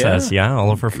too. She says,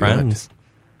 all of her friends.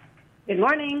 Good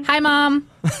morning. Hi, Mom.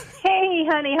 Hey,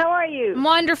 honey. How are you?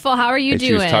 Wonderful. How are you doing?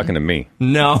 She was talking to me.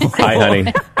 No. Hi,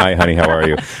 honey. Hi, honey. How are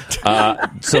you?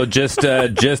 So just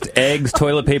eggs,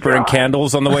 toilet paper, and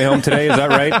candles on the way home today. Is that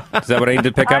right? Is that what I need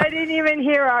to pick up? I didn't even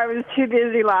hear. I was too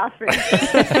busy laughing.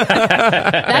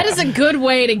 That is a good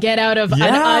way to get out of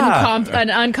an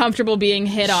uncomfortable being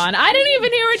hit on. I didn't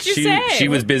even hear what you said. She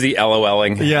was busy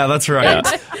LOLing. Yeah, that's right.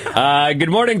 Yeah. Good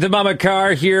morning to Mama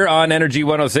Carr here on Energy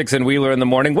 106 and Wheeler in the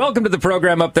Morning. Welcome to the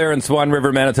program up there in Swan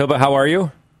River, Manitoba. How are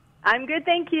you? I'm good,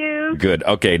 thank you. Good.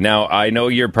 Okay, now I know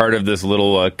you're part of this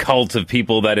little cult of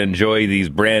people that enjoy these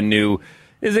brand new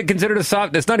Is it considered a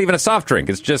soft? It's not even a soft drink.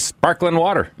 It's just sparkling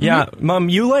water. Yeah, Mom,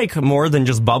 you like more than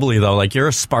just bubbly, though. Like, you're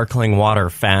a sparkling water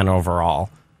fan overall.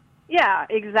 Yeah,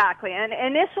 exactly. And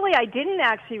initially, I didn't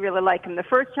actually really like them. The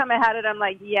first time I had it, I'm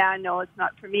like, yeah, no, it's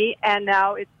not for me. And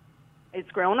now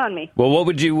it's grown on me. Well, what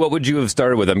would you have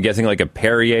started with? I'm guessing like a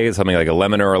Perrier, something like a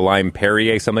lemon or a lime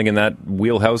Perrier, something in that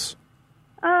wheelhouse.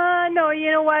 No,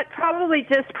 you know what? Probably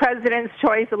just President's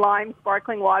Choice Lime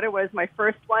Sparkling Water was my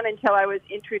first one until I was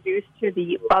introduced to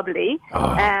the bubbly.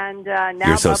 And now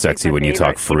You're so Bubbly's sexy my when you favorite,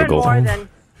 talk frugal. Even more than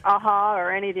Aha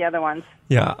or any of the other ones.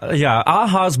 Yeah.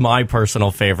 Aha's my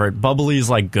personal favorite. Bubbly's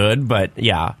like good, but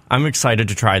yeah, I'm excited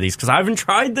to try these because I haven't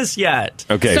tried this yet.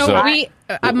 Okay, so we,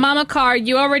 Mama Car,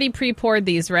 you already pre-poured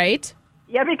these, right?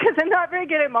 Yeah, because I'm not very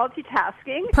good at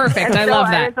multitasking. Perfect, And I so love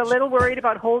I that. was a little worried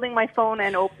about holding my phone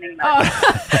and opening them.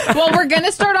 Well, we're going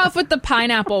to start off with the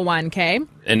pineapple one, okay?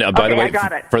 And by the Okay, way, I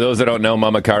got it. for those that don't know,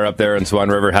 Mama Car up there in Swan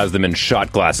River has them in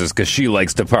shot glasses because she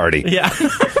likes to party. Yeah.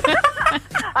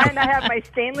 And I have my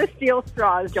stainless steel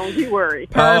straws, don't you worry.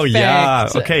 Oh, yeah.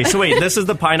 Okay, so wait, this is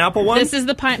the pineapple one? This is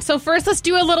the pine. So first, let's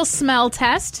do a little smell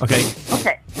test. Okay.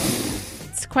 Okay.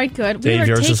 It's quite good. Dave, Wheeler,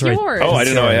 yours take is right. yours. Oh, I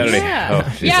didn't know I had any. Yeah,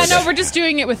 Oh, yeah. Jesus. No, we're just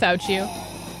doing it without you.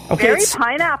 Okay, Very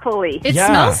pineapple-y. It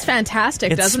smells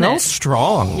fantastic, doesn't it? smells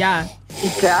strong. Yeah.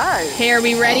 It does. Okay, are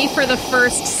we ready for the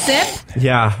first sip?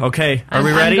 Yeah, okay. Are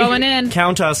we I'm ready? going in.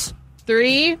 Count us.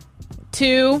 3,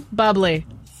 2, bubbly.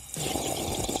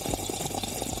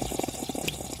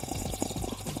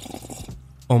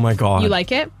 Oh my God. You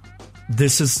like it?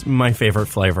 This is my favorite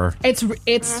flavor. It's.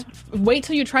 Wait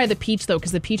till you try the peach though,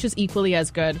 because the peach is equally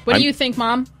as good. What do you think,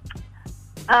 Mom?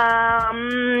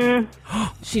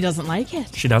 She doesn't like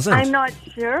it. She doesn't? I'm not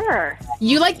sure.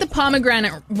 You like the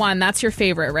pomegranate one. That's your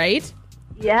favorite, right?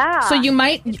 Yeah. So you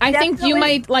might. I think you Definitely-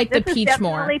 might like the this is peach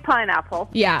more. definitely pineapple.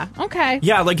 Yeah. Okay.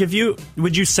 Yeah, like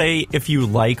would you say if you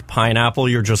like pineapple,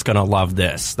 you're just going to love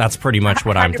this? That's pretty much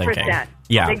what I'm thinking. 100%.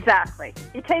 Yeah. Exactly.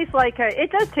 It tastes like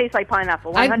it does taste like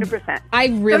pineapple. 100%. I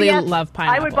really So, yes, love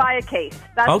pineapple. I would buy a case.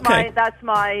 That's Okay.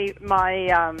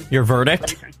 my Your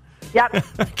verdict? Yep.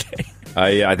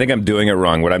 I think I'm doing it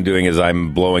wrong. What I'm doing is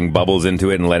I'm blowing bubbles into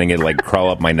it and letting it like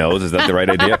crawl up my nose. Is that the right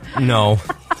idea? No.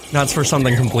 That's for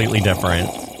something completely different.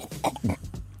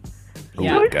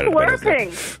 Yeah. Who's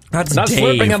slurping? That's Not Dave.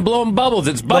 slurping, I'm blowing bubbles.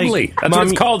 It's bubbly. Like, That's what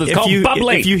it's Mom, called. It's if called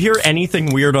bubbly. If you hear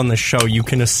anything weird on the show, you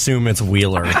can assume it's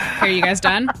Wheeler. Are you guys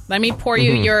done? Let me pour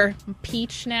you your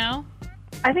peach now.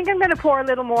 I think I'm going to pour a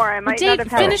little more. I might Dave, not have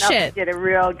had finish enough it. to get it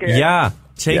real good. Yeah.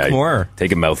 Take more.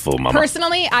 Take a mouthful, Mama.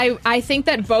 Personally, I think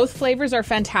that both flavors are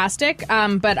fantastic,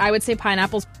 but I would say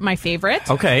pineapple's my favorite.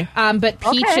 Okay. But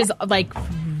peach Okay. is like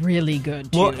really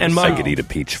good too. Well, and I Mom, could eat a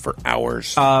peach for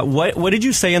hours. what did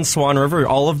you say in Swan River?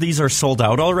 All of these are sold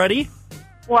out already?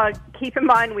 Well, keep in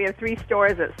mind we have 3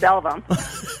 stores that sell them.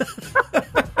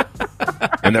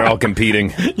 And they're all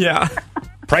competing. Yeah.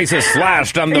 Prices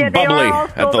slashed on the Yeah, they bubbly. are all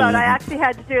at sold the out. I actually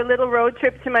had to do a little road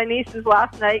trip to my niece's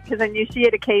last night because I knew she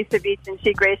had a case of each, and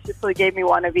she graciously gave me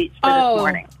one of each for this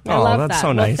morning. I love that's that. so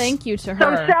Well, nice. thank you to So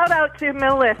her. shout out to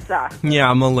Melissa.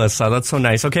 Yeah, Melissa. That's so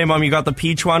nice. Okay, Mom, you got the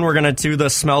peach one. We're going to do the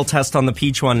smell test on the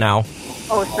peach one now.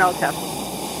 Oh, smell test.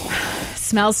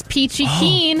 Smells peachy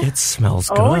keen. It smells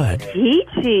Oh, good. it's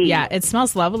peachy. Yeah, it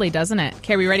smells lovely, doesn't it?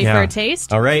 Okay, are we ready Yeah. for a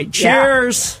taste? All right.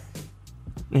 Cheers.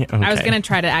 Yeah, I was okay. going to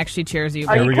try to actually cheers you.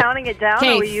 Are but- you counting it down, or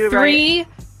were Okay, you 3,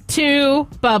 2,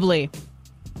 bubbly.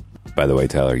 By the way,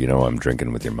 Tyler, you know I'm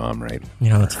drinking with your mom, right?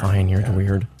 Yeah, that's fine. You're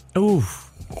weird. Ooh.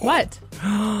 What?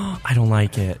 I don't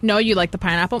like it. No, you like the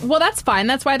pineapple? Well, that's fine.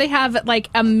 That's why they have like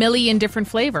a million different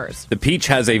flavors. The peach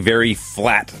has a very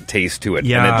flat taste to it.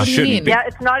 Yeah. And What it do you shouldn't mean? be. Yeah,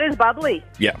 it's not as bubbly.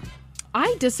 Yeah.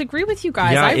 I disagree with you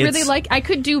guys. Yeah, I really it's- like. I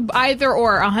could do either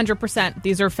or 100%.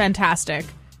 These are fantastic.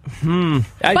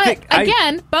 But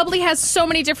again, bubbly has so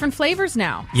many different flavors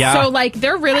now. Yeah. So like,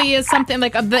 there really is something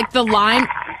like the lime.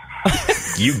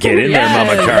 You get in there,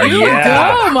 Mama Car. You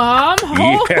Yeah. go, Mom.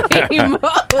 Holy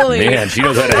moly! Man, she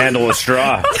knows how to handle a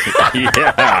straw.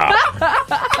 Yeah.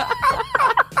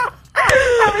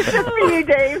 That was just for you,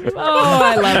 Dave. Oh,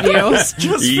 I love you. Just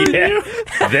for Yeah. you.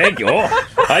 Thank you. Oh,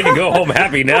 I can go home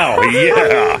happy now.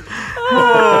 Yeah.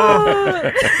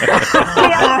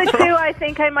 The other two, I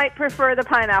think I might prefer the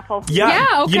pineapple. Yeah.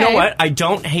 Yeah, okay. You know what? I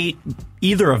don't hate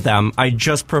either of them. I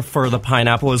just prefer the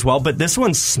pineapple as well. But this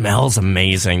one smells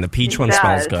amazing. The peach one does.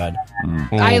 smells good.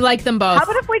 I like them both. How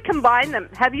about if we combine them?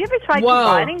 Have you ever tried Whoa.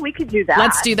 combining? We could do that.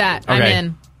 Let's do that. I'm Okay.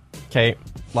 in. Okay.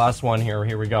 Last one here.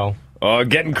 Here we go. Oh,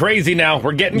 getting crazy now.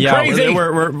 We're getting Yeah, crazy.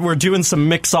 we're doing some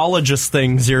mixologist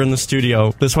things here in the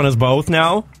studio. This one is both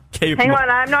now. Okay, Hang on,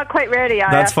 I'm not quite ready.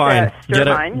 I that's have fine. to stir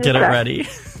mine. Get it Just a sec. ready.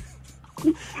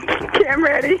 Okay, I'm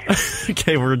ready.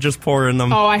 Okay, we're just pouring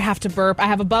them. Oh, I have to burp. I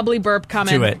have a bubbly burp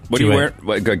coming. Do it. What are you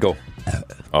wearing? Go.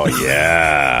 Oh,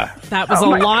 yeah. That was a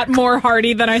lot more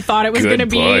hearty than I thought it was Good going to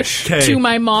be. push. Okay. To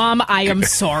my mom, I am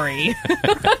sorry.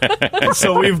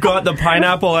 So we've got the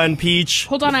pineapple and peach.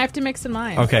 Hold on, I have to mix in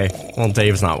mine. Okay. Well,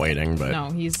 Dave's not waiting, but... No,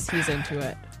 he's into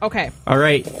it. Okay. All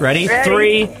right, ready?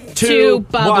 Ready. 3, 2, Two,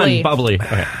 bubbly. 1. Bubbly.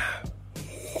 Okay.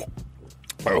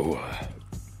 Oh.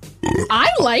 I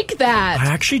like that. I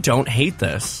actually don't hate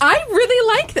this. I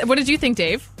really like that. What did you think,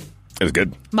 Dave? It was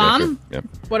good. Mom? Yeah, sure.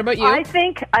 What about you? I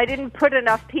think I didn't put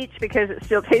enough peach because it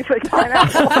still tastes like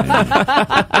pineapple.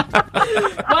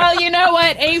 Well, you know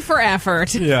what? A for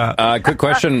effort. Yeah. Quick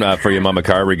question for you, Mama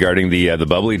Car, regarding the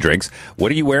bubbly drinks.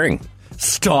 What are you wearing?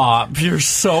 Stop. You're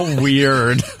so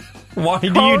weird. Why do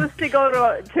you... Supposed to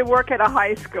go to work at a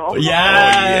high school.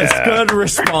 Yes. Oh, yeah. Good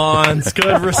response.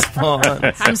 Good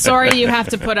response. I'm sorry you have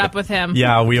to put up with him.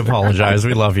 Yeah, we apologize.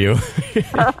 We love you.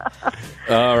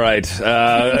 All right.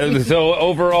 So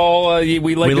overall,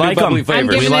 we like the bubbly them.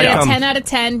 flavors. I'm giving like it a them. 10 out of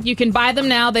 10. You can buy them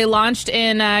now. They launched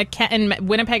in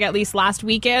Winnipeg at least last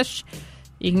weekish.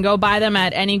 You can go buy them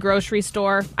at any grocery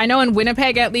store. I know in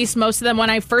Winnipeg, at least, most of them,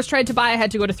 when I first tried to buy, I had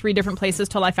to go to 3 different places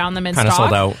till I found them in Kinda stock.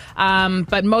 sold out.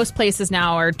 But most places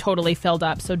now are totally filled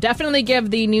up. So definitely give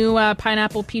the new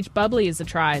pineapple peach bubblies a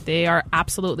try. They are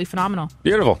absolutely phenomenal.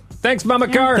 Beautiful. Thanks, Mama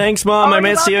Car. Thanks, Mom. I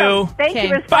miss you. Thank you. Okay.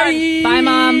 It was fun. Bye,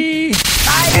 Mom.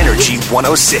 Energy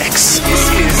 106.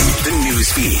 This is the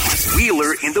news feed.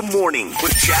 Wheeler in the morning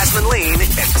with Jasmine Lane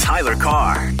and Tyler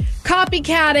Carr.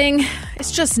 Copycatting,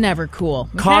 it's just never cool.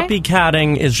 Okay?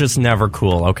 Copycatting is just never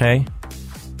cool, okay?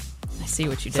 I see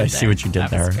what you did there. I see what you did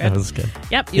there. Was That was good.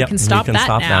 Yep, you can stop that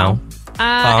now.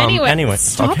 Anyway,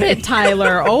 stop okay. it,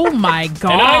 Tyler. Oh, my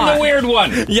God. And I'm the weird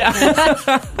one. Yeah.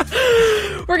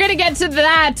 We're going to get to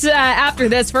that after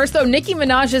this. First, though, Nicki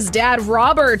Minaj's dad,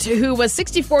 Robert, who was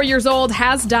 64 years old,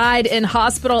 has died in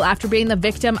hospital after being the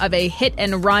victim of a hit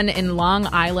and run in Long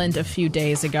Island a few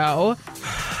days ago.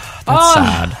 That's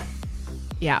sad.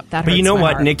 Yeah, that hurts. But you know my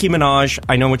what? heart. Nicki Minaj,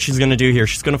 I know what she's going to do here.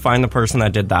 She's going to find the person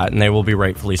that did that, and they will be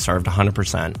rightfully served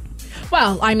 100%.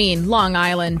 Well, I mean, Long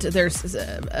Island,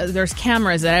 there's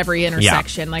cameras at every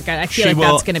intersection. Yeah. Like, I feel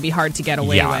that's going to be hard to get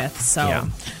away with. So,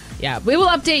 yeah. We will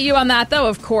update you on that, though,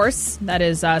 of course. That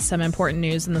is some important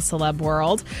news in the celeb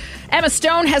world. Emma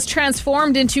Stone has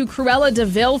transformed into Cruella de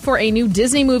Vil for a new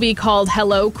Disney movie called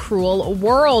Hello, Cruel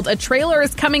World. A trailer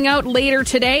is coming out later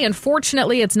today.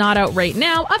 Unfortunately, it's not out right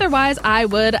now. Otherwise, I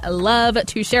would love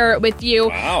to share it with you.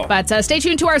 Wow. But stay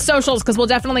tuned to our socials because we'll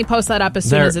definitely post that up as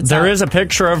soon as it's out. There is a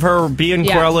picture of her being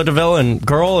Cruella de Vil, and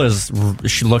girl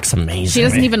she looks amazing. She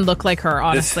doesn't even look like her,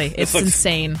 honestly. This it's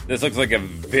insane. This looks like a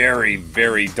very,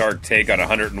 very dark take on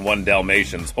 101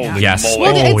 Dalmatians. Holy moly.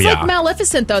 Well, it's like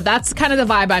Maleficent, though. That's kind of the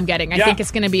vibe I'm getting. I Yeah. think it's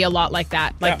going to be a lot like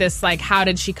that. Like this, like, how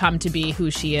did she come to be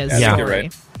who she is? Yeah, story. you're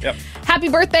right. Yep. Happy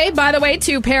birthday, by the way,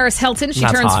 to Paris Hilton. She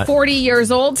That's turns hot. 40 years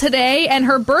old today, and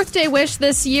her birthday wish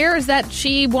this year is that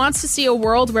she wants to see a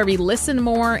world where we listen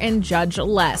more and judge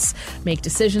less. Make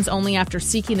decisions only after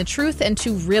seeking the truth and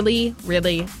to really,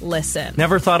 really listen.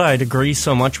 Never thought I'd agree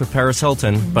so much with Paris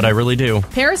Hilton, but I really do.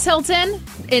 Paris Hilton,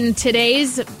 in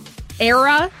today's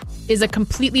era, is a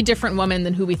completely different woman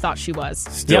than who we thought she was.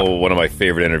 Still one of my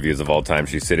favorite interviews of all time.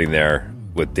 She's sitting there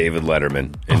with David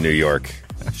Letterman in New York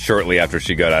shortly after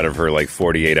she got out of her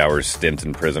 48-hour stint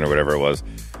in prison or whatever it was.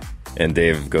 And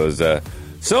Dave goes,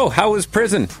 so how was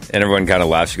prison? And everyone kind of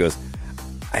laughs. She goes,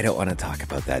 I don't want to talk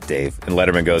about that, Dave. And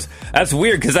Letterman goes, that's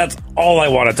weird because that's all I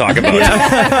want to talk about.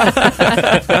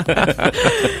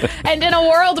 And in a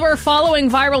world where following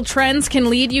viral trends can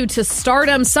lead you to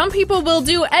stardom, some people will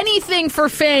do anything for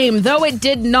fame, though it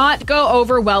did not go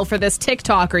over well for this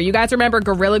TikToker. You guys remember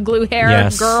Gorilla Glue Hair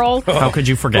Girl? How could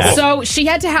you forget? So she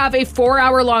had to have a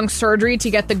 4-hour-long surgery to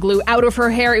get the glue out of her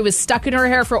hair. It was stuck in her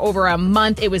hair for over a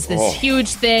month. It was this huge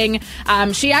thing.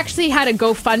 She actually had a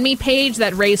GoFundMe page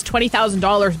that raised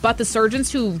 $20,000. But the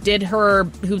surgeons who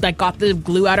got the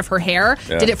glue out of her hair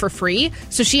did it for free.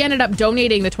 So she ended up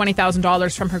donating the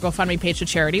 $20,000 from her GoFundMe page to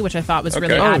charity, which I thought was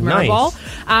really admirable.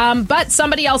 Nice. But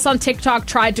somebody else on TikTok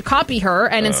tried to copy her,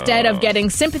 and instead of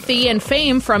getting sympathy and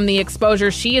fame from the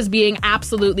exposure, she is being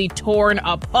absolutely torn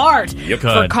apart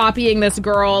for copying this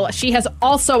girl. She has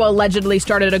also allegedly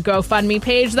started a GoFundMe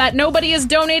page that nobody is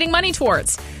donating money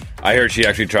towards. I heard she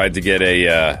actually tried to get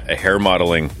a hair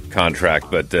modeling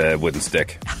contract, but it wouldn't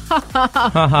stick.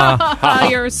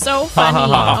 You're so funny.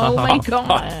 Oh, my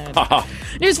God.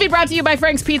 Newsfeed brought to you by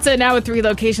Frank's Pizza. Now with 3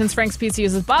 locations, Frank's Pizza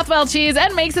uses Bothwell cheese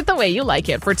and makes it the way you like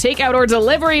it. For takeout or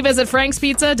delivery, visit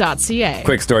frankspizza.ca.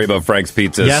 Quick story about Frank's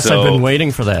Pizza. Yes, I've been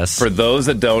waiting for this. For those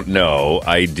that don't know,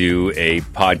 I do a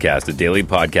podcast, a daily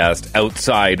podcast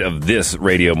outside of this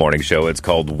radio morning show. It's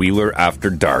called Wheeler After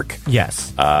Dark.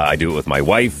 Yes. I do it with my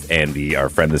wife and our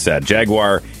friend the Sad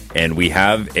Jaguar, and we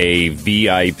have a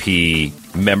VIP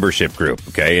membership group.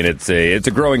 Okay, and it's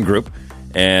a growing group.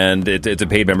 And it's a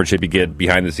paid membership. You get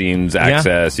behind-the-scenes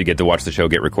access. You get to watch the show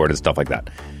get recorded, stuff like that.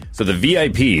 So the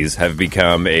VIPs have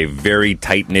become a very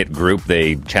tight-knit group.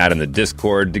 They chat in the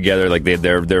Discord together. Like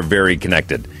they're very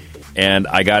connected. And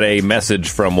I got a message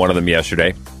from one of them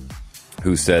yesterday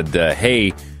who said,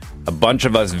 hey, a bunch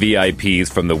of us VIPs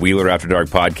from the Wheeler After Dark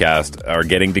podcast are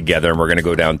getting together, and we're going to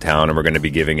go downtown, and we're going to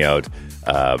be giving out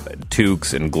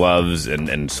toques and gloves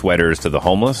and sweaters to the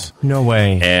homeless. No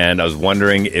way. And I was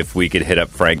wondering if we could hit up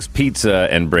Frank's Pizza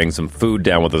and bring some food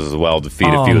down with us as well to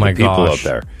feed a few of the people out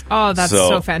there. Oh, that's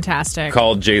so fantastic.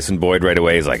 Called Jason Boyd right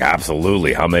away. He's like,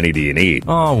 absolutely. How many do you need?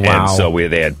 Oh, wow. And so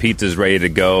they had pizzas ready to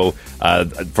go.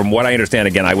 From what I understand,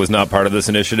 again, I was not part of this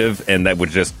initiative, and that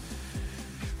would just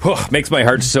makes my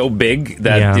heart so big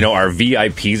that our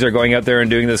VIPs are going out there and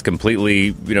doing this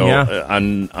completely,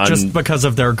 just because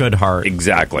of their good heart.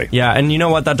 Exactly. Yeah, and you know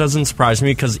what? That doesn't surprise me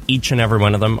because each and every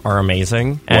one of them are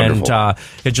amazing. Wonderful. And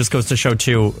it just goes to show,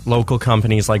 too, local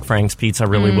companies like Frank's Pizza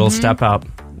really will step up.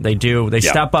 They do. They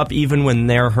step up even when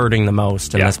they're hurting the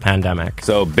most in this pandemic.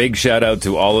 So big shout out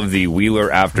to all of the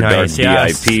Wheeler After Dark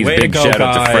VIPs. Way big to go, shout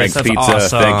out to guys. Frank's That's Pizza.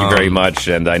 awesome. Thank you very much.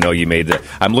 And I know you made it.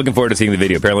 I'm looking forward to seeing the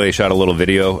video. Apparently they shot a little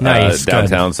video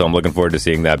downtown, so I'm looking forward to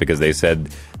seeing that because they said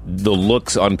the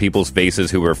looks on people's faces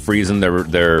who were freezing their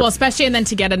well, especially and then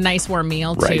to get a nice warm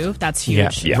meal too. That's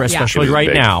huge. Yeah. Especially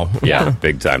right now. Yeah,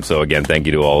 big time. So again, thank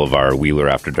you to all of our Wheeler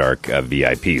After Dark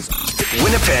VIPs.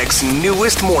 Winnipeg's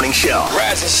newest morning show.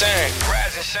 Rise and shine.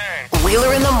 Rise and shine.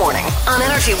 Wheeler in the morning on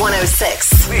Energy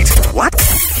 106. Wait, what?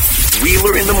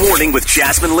 Wheeler in the morning with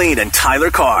Jasmine Lane and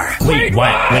Tyler Carr. Wait,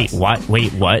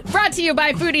 what? Brought to you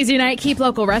by Foodies Unite. Keep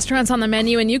local restaurants on the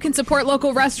menu, and you can support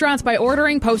local restaurants by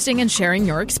ordering, posting, and sharing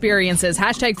your experiences.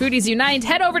 Hashtag Foodies Unite.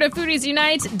 Head over to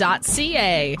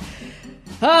foodiesunite.ca.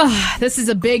 Oh, this is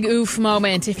a big oof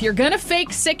moment. If you're going to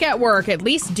fake sick at work, at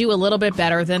least do a little bit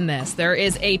better than this. There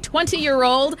is a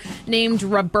 20-year-old named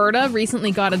Roberta,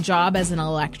 recently got a job as an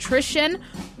electrician.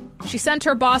 She sent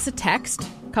her boss a text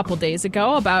a couple days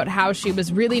ago about how she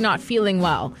was really not feeling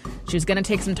well. She was going to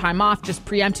take some time off, just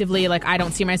preemptively, like, I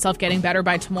don't see myself getting better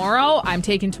by tomorrow. I'm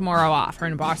taking tomorrow off.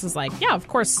 Her boss is like, yeah, of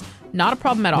course, not a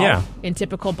problem at all, in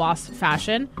typical boss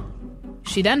fashion.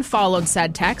 She then followed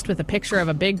said text with a picture of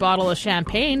a big bottle of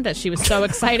champagne that she was so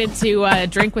excited to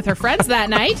drink with her friends that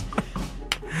night.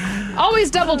 Always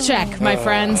double check, my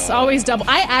friends. Always double.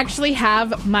 I actually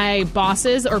have my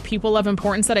bosses or people of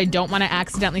importance that I don't want to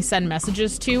accidentally send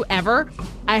messages to ever.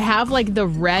 I have like the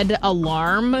red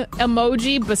alarm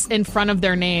emoji in front of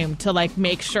their name to like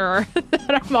make sure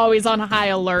that I'm always on high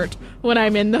alert when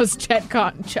I'm in those chat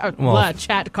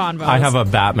convos. I have a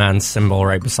Batman symbol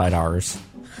right beside ours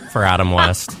for Adam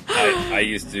West. I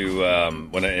used to,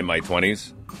 in my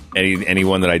 20s,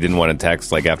 anyone that I didn't want to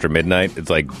text like after midnight, it's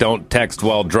like, don't text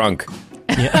while drunk.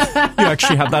 Yeah. You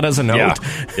actually have that as a note.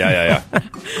 Yeah.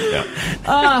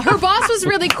 Her boss was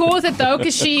really cool with it though,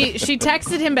 because she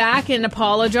texted him back and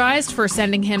apologized for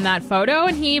sending him that photo,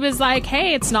 and he was like,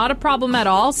 hey, it's not a problem at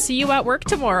all. See you at work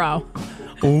tomorrow.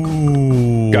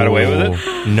 Ooh. Got away with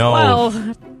it? No.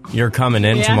 Well, you're coming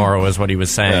in tomorrow is what he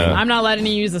was saying. I'm not letting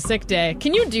you use a sick day.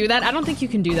 Can you do that? I don't think you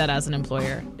can do that as an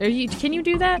employer. Can you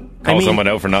do that? Call someone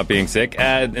out for not being sick?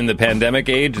 In the pandemic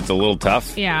age, it's a little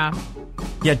tough. Yeah.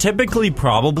 Yeah, typically,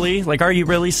 probably. Like, are you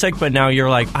really sick? But now you're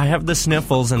like, I have the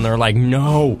sniffles, and they're like,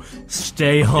 no,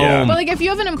 stay home. Yeah. But like, if you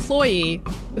have an employee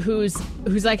who's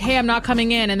like, hey, I'm not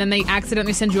coming in, and then they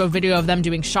accidentally send you a video of them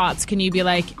doing shots, can you be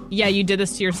like, yeah, you did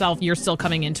this to yourself, you're still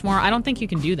coming in tomorrow? I don't think you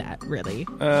can do that, really.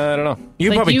 I don't know.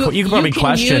 You can probably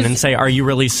question and say, are you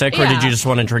really sick, or did you just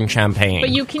want to drink champagne?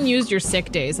 But you can use your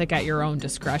sick days like at your own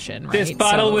discretion, right? This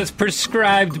bottle was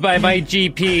prescribed by my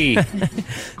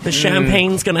GP. The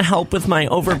champagne's going to help with my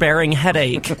overbearing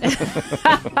headache.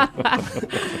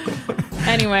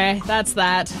 Anyway, that's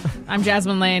that. I'm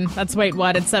Jasmine Lane. That's Wait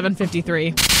What? It's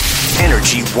 7:53.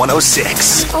 Energy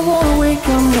 106. I wanna wake up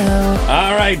now.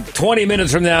 All right, 20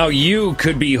 minutes from now, you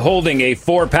could be holding a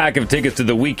 4-pack of tickets to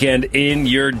the weekend in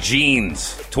your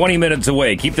jeans. 20 minutes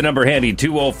away. Keep the number handy,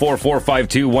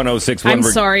 204-452-1061. I'm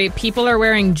sorry, people are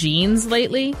wearing jeans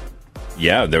lately?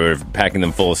 Yeah, they were packing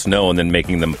them full of snow and then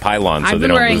making them pylons so I've they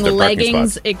been don't lose wearing their parking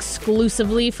leggings spots.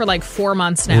 exclusively for like 4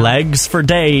 months now. Legs for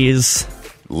days.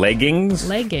 Leggings?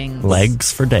 Leggings.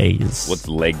 Legs for days. What's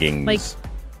leggings?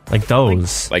 Like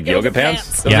those. Like yoga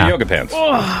pants? Those Yeah. are yoga pants.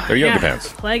 Oh, They're yoga yeah.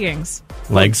 pants. Leggings.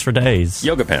 Legs for days.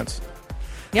 Yoga pants.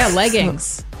 Yeah,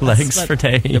 leggings. Legs for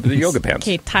days. Yeah, but they're yoga pants.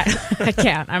 Okay, I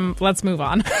can't. Let's move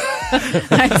on.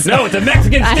 No, it's a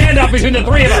Mexican standoff between the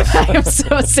three of us. I'm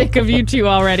so sick of you two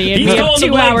already. And He's we have called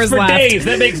 2 legs hours for left. days.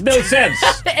 That makes no sense.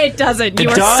 It doesn't. You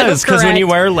It are does, so because when correct. you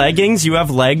wear leggings, you have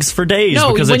legs for days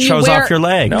No, because when it you shows wear- off your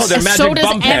legs. No, they're magic so does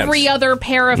bum pants. every other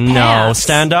pair of No, pants.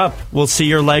 stand up. We'll see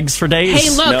your legs for days. Hey,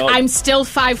 look, No. I'm still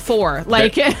 5'4".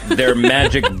 Like, They're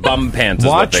magic bum pants. Is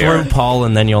what Watch they are. RuPaul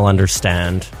and then you'll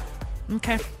understand.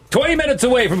 okay. 20 minutes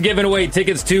away from giving away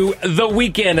tickets to The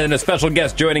Weeknd, and a special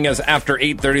guest joining us after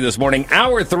 8:30 this morning.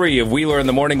 Hour 3 of Wheeler in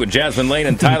the Morning with Jasmine Lane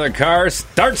and Tyler Carr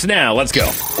starts now. Let's go.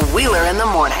 Wheeler in the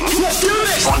morning.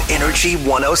 On Energy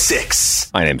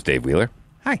 106. My name's Dave Wheeler.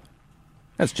 Hi.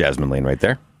 That's Jasmine Lane right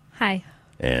there. Hi.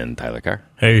 And Tyler Carr.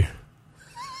 Hey.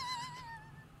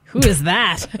 Who is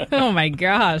that? Oh, my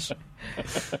gosh.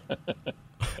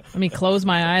 Let me close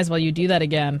my eyes while you do that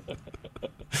again.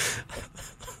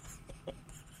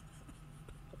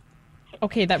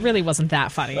 Okay, that really wasn't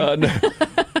that funny. No.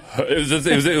 It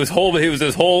was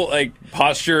this whole like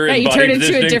posture. Yeah, and you body turned into a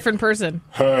positioning. different person.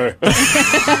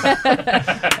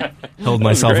 Held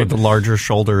myself with the larger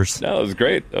shoulders. No, it was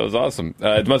great. That was awesome.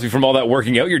 It must be from all that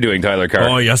working out you're doing, Tyler Carr.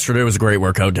 Oh, yesterday was a great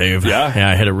workout, Dave. Yeah?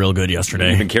 Yeah, I hit it real good yesterday.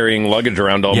 You've been carrying luggage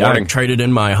around all Yeah, morning. I traded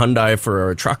in my Hyundai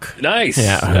for a truck. Nice.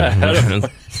 Yeah.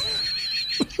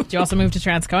 Did you also move to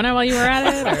Transcona while you were at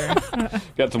it? Or?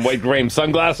 Got some white frame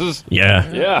sunglasses.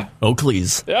 Yeah. Yeah.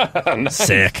 Oakley's. Yeah. Nice.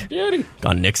 Sick. Beauty.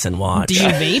 Got Nixon watch. Do you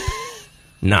vape?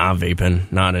 Nah,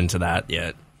 vaping. Not into that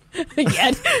yet.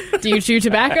 Yet? Do you chew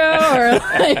tobacco? Or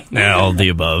like... Yeah, all the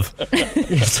above.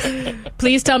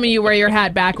 Please tell me you wear your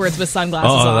hat backwards with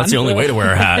sunglasses on. Oh, that's the only way to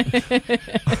wear a hat.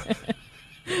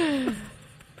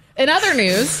 In other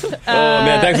news... Oh,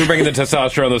 man, thanks for bringing the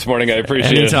testosterone this morning. I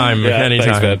appreciate Anytime, it. Yeah, anytime.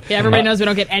 Thanks, man. Yeah, everybody knows we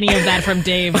don't get any of that from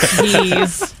Dave.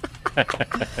 Jeez.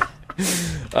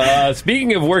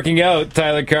 Speaking of working out,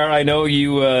 Tyler Carr, I know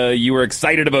you were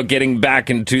excited about getting back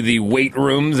into the weight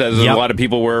rooms, as a lot of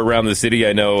people were around the city.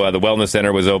 I know the wellness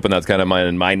center was open. That's kind of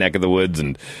my neck of the woods,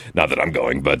 and not that I'm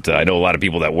going, but I know a lot of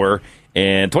people that were.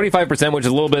 And 25%, which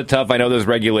is a little bit tough. I know there's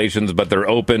regulations, but they're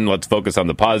open. Let's focus on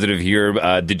the positive here.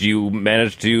 Did you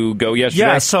manage to go yesterday?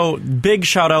 Yeah, so big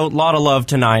shout out, lot of love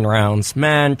to 9 Rounds.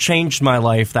 Man, changed my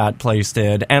life, that place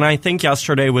did. And I think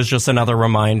yesterday was just another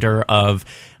reminder of,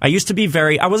 I used to be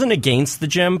I wasn't against the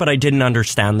gym, but I didn't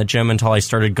understand the gym until I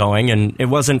started going. And it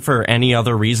wasn't for any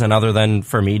other reason other than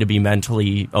for me to be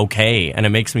mentally okay. And it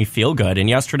makes me feel good. And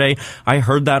yesterday, I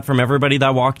heard that from everybody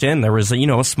that walked in. There was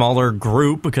a smaller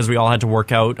group because we all had to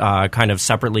work out kind of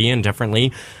separately and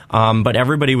differently. But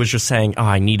everybody was just saying, oh,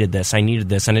 I needed this. And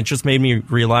it just made me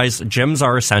realize gyms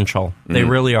are essential. They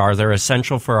really are. They're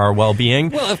essential for our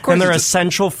well-being. Well, of course, and they're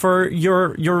essential for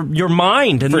your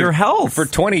mind and your health. For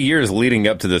 20 years leading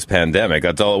up to this pandemic,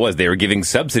 that's all it was. They were giving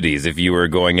subsidies if you were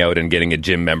going out and getting a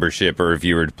gym membership, or if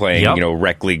you were playing,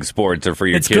 rec league sports, or for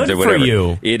your It's kids good or whatever. for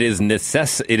you. It is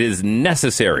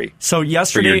necessary. So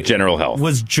yesterday for your general health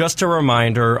was just a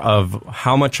reminder of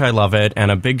how much I love it,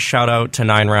 and a big shout out to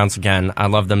 9 Rounds again. I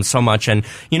love them so much, and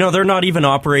they're not even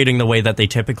operating the way that they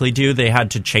typically do. They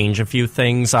had to change a few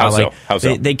things. How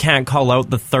so? They can't call out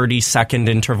the 30-second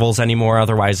intervals anymore.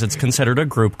 Otherwise, it's considered a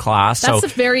group class.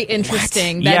 That's very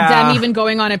interesting. That them even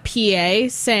going on a PA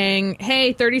saying,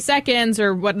 "Hey, 30 seconds,"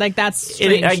 or what? Like that's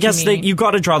strange. I guess you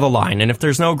got to draw the line, and if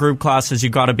there's no group classes, you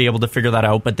got to be able to figure that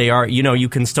out. But they are, you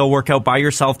can still work out by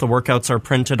yourself. The workouts are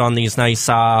printed on these nice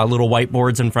little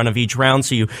whiteboards in front of each round,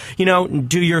 so you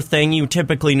do your thing. You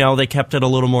typically know they kept it a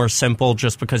little more simple,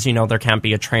 just because there can't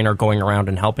be a trainer going around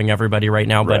and helping everybody right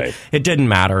now. But it didn't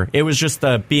matter. It was just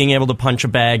being able to punch a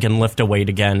bag and lift a weight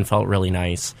again felt really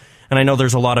nice. And I know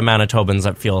there's a lot of Manitobans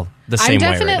that feel the same way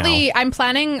right now. I'm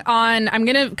planning on,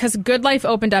 because Good Life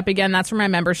opened up again. That's where my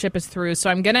membership is through. So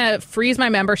I'm going to freeze my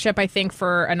membership, I think,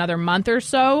 for another month or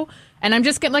so. And I'm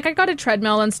just I got a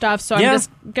treadmill and stuff. So I'm just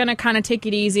going to kind of take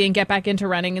it easy and get back into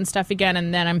running and stuff again.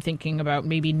 And then I'm thinking about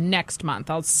maybe next month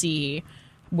I'll see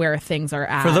where things are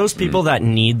at. For those people that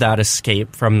need that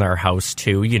escape from their house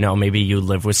too, maybe you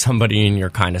live with somebody and you're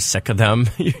kind of sick of them,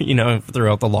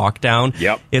 throughout the lockdown.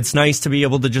 Yep. It's nice to be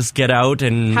able to just get out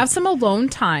and have some alone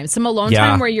time.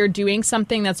 Time where you're doing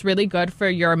something that's really good for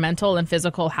your mental and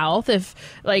physical health. If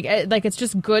like it's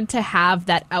just good to have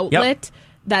that outlet. Yep.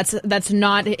 that's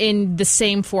not in the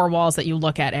same four walls that you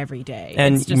look at every day.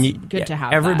 And it's just good to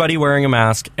have everybody wearing a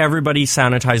mask. Everybody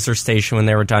sanitized their station when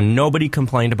they were done. Nobody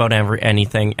complained about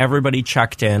anything. Everybody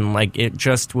checked in. Like, it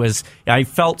just was. I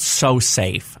felt so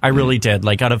safe. I really did.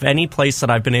 Like, out of any place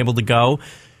that I've been able to go,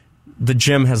 the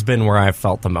gym has been where I've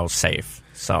felt the most safe.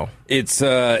 So it's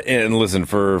and listen,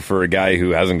 for a guy who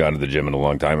hasn't gone to the gym in a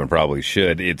long time and probably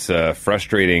should, it's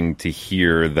frustrating to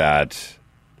hear that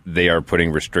they are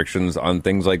putting restrictions on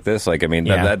things like this. Like, I mean,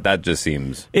 that just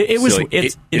seems it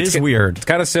is weird. It's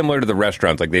kind of similar to the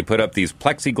restaurants. Like, they put up these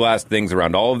plexiglass things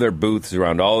around all of their booths,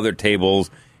 around all of their tables,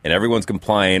 and everyone's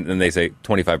compliant, and they say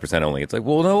 25% only. It's like,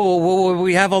 well, no,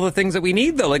 we have all the things that we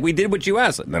need, though. Like, we did what you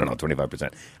asked. No,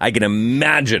 25%. I can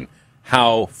imagine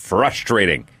how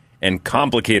frustrating and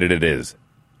complicated it is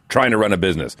trying to run a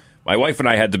business. My wife and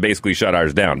I had to basically shut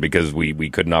ours down because we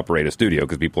couldn't operate a studio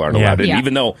because people aren't allowed in. Yeah.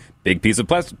 Even though big piece of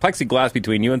plexiglass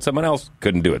between you and someone else,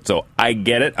 couldn't do it. So I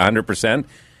get it 100%.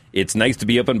 It's nice to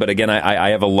be open, but again, I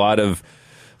have a lot of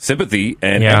sympathy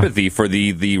and empathy for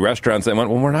the restaurants that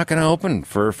went, well, we're not going to open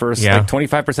for like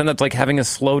 25%. That's like having a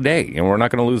slow day, and we're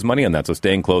not going to lose money on that. So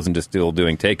staying closed and just still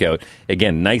doing takeout.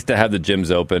 Again, nice to have the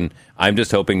gyms open. I'm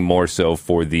just hoping more so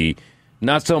for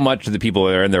not so much to the people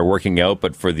that are in there working out,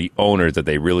 but for the owners, that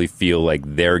they really feel like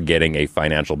they're getting a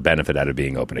financial benefit out of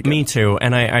being open again. Me too.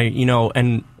 And I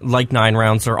and like 9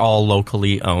 Rounds, they're all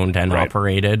locally owned and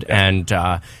operated.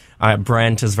 Yeah. And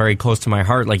Brent is very close to my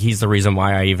heart. Like, he's the reason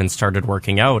why I even started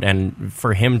working out. And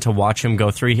for him to watch him go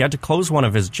through, he had to close one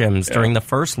of his gyms during the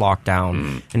first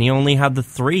lockdown. And he only had the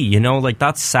 3, like,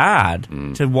 that's sad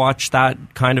to watch that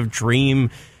kind of dream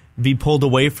be pulled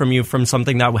away from you from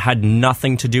something that had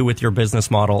nothing to do with your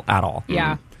business model at all.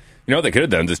 Yeah. You know what they could have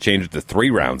done? Just change it to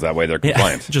 3 rounds. That way they're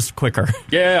compliant. Just quicker.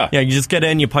 Yeah. Yeah, you just get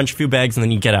in, you punch a few bags, and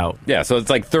then you get out. Yeah, so it's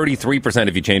like 33%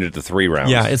 if you change it to 3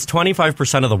 rounds. Yeah, it's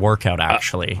 25% of the workout,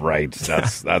 actually. Right.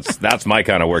 That's my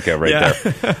kind of workout there.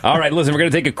 All right, listen, we're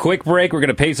going to take a quick break. We're going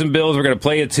to pay some bills. We're going to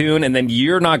play a tune, and then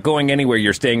you're not going anywhere.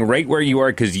 You're staying right where you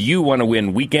are because you want to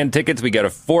win weekend tickets. We got a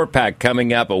 4-pack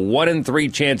coming up, a 1 in 3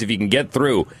 chance if you can get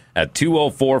through at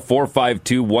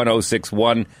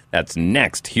 204-452-1061. That's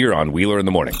next here on Wheeler in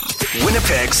the Morning.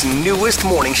 Winnipeg's newest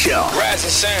morning show. Rise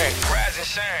and shine. Rise and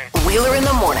shine. Wheeler in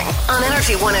the Morning on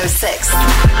Energy 106.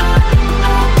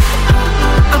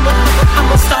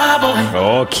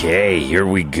 Okay, here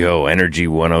we go. Energy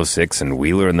 106 and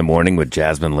Wheeler in the Morning with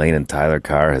Jasmine Lane and Tyler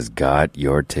Carr has got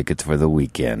your tickets for the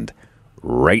weekend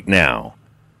right now.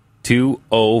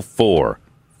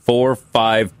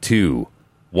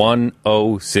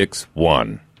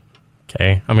 204-452-1061.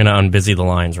 Okay, I'm going to unbusy the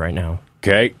lines right now.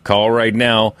 Okay, call right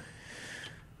now.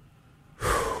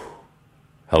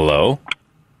 Hello?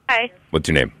 Hi. What's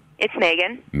your name? It's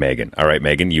Megan. Megan. All right,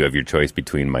 Megan, you have your choice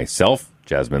between myself,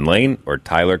 Jasmine Lane, or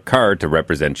Tyler Carr to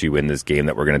represent you in this game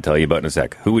that we're going to tell you about in a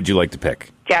sec. Who would you like to pick?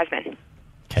 Jasmine.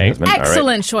 Okay. Jasmine,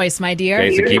 excellent choice, my dear.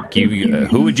 Okay, so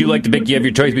who would you like to pick? You have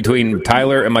your choice between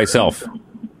Tyler and myself.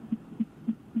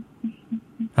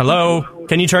 Hello?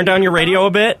 Can you turn down your radio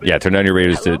a bit? Yeah, turn down your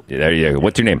radio. There you go.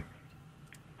 What's your name?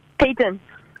 Peyton.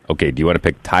 Okay, do you want to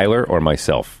pick Tyler or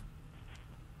myself?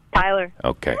 Tyler.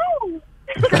 Okay. No! You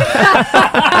blew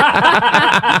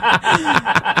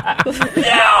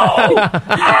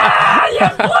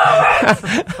it!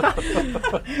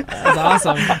 That's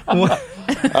awesome. All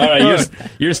right,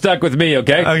 you're stuck with me,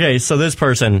 okay? Okay, so this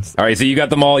person. All right, so you got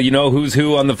them all. You know who's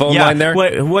who on the phone line there?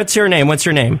 What's your name?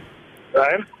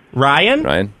 Ryan.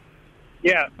 Ryan?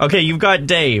 Yeah. Okay, you've got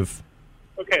Dave.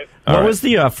 Okay. What was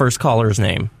the first caller's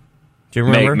name? Do you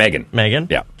remember? Megan. Megan?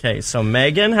 Yeah. Okay, so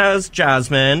Megan has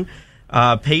Jasmine.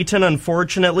 Peyton,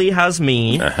 unfortunately, has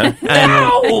me. And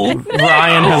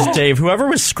Ryan has Dave. Whoever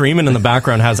was screaming in the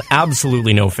background has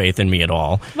absolutely no faith in me at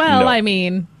all. Well, I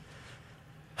mean...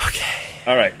 Okay.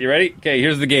 All right, you ready? Okay,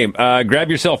 here's the game. Grab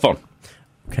your cell phone.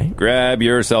 Okay. Grab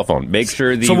your cell phone. Make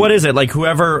sure the... So what is it? Like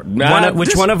whoever...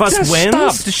 which one of us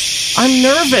wins? Stop. I'm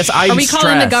nervous. Are we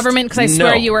calling the government? Because I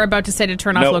swear No. you were about to say to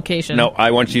turn off location. No,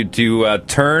 I want you to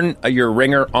turn your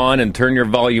ringer on and turn your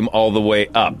volume all the way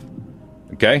up.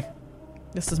 Okay?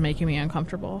 This is making me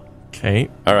uncomfortable. Okay.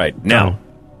 All right, now,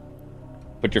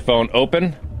 put your phone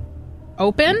open.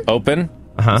 Open? Open.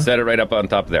 Set it right up on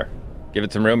top there. Give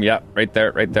it some room. Yeah, right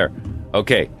there, right there.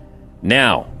 Okay.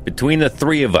 Now, between the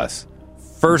 3 of us,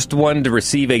 first one to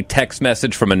receive a text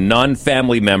message from a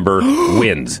non-family member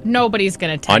wins. Nobody's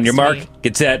going to text On your mark, me.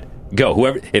 get set, go.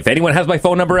 Whoever, if anyone has my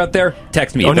phone number out there,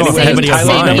 text me. Oh, if no, anyone if anybody has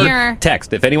Tyler's mine. number,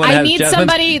 text. If anyone I has need Jasmine's,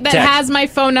 somebody that text. has my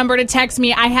phone number to text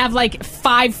me. I have like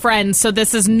 5 friends, so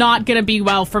this is not going to be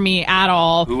well for me at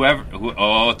all.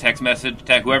 Text message.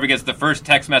 Whoever gets the first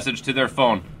text message to their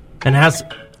phone. And has...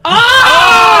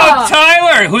 Oh,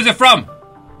 Tyler! Who's it from?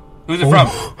 Who's it from?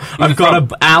 I've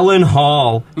got Alan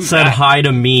Hall said hi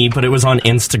to me, but it was on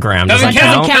Instagram. Doesn't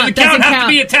count. Doesn't It has count. to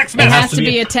be a text It message. has to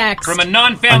be a text. From a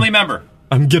non-family member.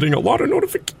 I'm getting a lot of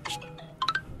notifications.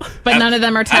 But none of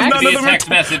them are text. None of them are text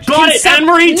message. Got it!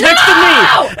 Anne-Marie texted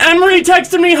me! Anne-Marie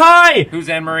texted me hi! Who's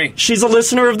Anne-Marie? She's a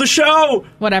listener of the show!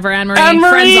 Whatever, Anne-Marie.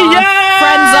 Anne-Marie, Friends off. yeah!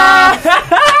 Friends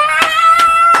off.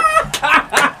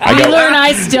 Wheeler and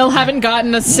I still haven't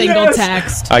gotten a single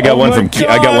text. I got one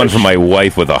from my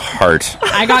wife with a heart.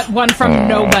 I got one from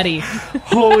nobody.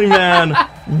 Holy man.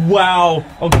 Wow.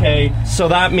 Okay, so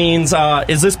that means,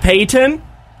 is this Peyton?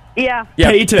 Yeah.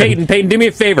 Peyton, do me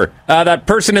a favor. That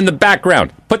person in the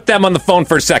background, put them on the phone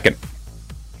for a second.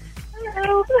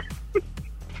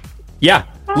 Yeah,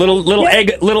 little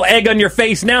egg on your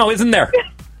face now, isn't there?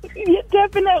 Yeah,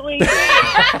 definitely.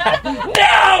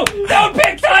 No! Don't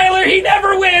pick Tyler! He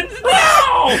never wins!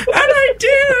 No! And I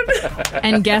did!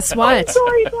 And guess what?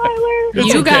 Sorry, Tyler.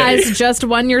 You guys just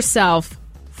won yourself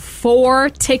 4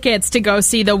 tickets to go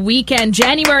see The Weeknd,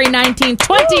 January 19th,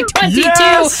 2022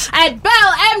 at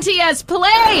Bell MTS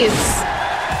Place.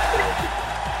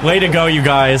 Way to go, you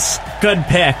guys. Good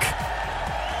pick.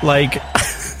 Like...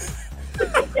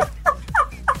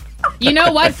 You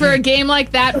know what? For a game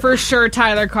like that, for sure,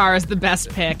 Tyler Carr is the best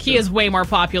pick. He is way more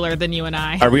popular than you and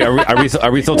I. Are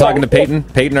we still talking to Peyton?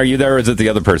 Peyton, are you there, or is it the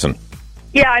other person?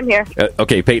 Yeah, I'm here.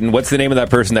 Okay, Peyton, what's the name of that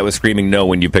person that was screaming no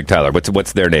when you picked Tyler?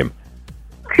 What's their name?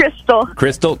 Crystal.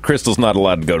 Crystal's not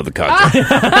allowed to go to the concert.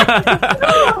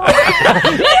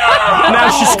 Now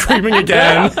she's screaming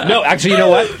again. No, actually, you know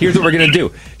what? Here's what we're going to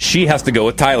do. She has to go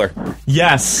with Tyler.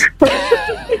 Yes.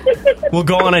 We'll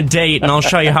go on a date, and I'll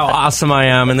show you how awesome I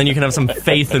am, and then you can have some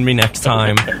faith in me next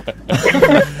time.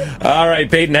 All right,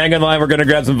 Peyton, hang on the line. We're going to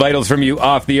grab some vitals from you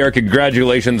off the air.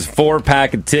 Congratulations.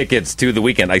 4-pack of tickets to The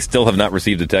Weeknd. I still have not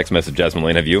received a text message, Jasmine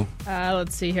Lane. Have you?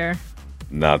 Let's see here.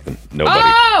 Nothing. Nobody.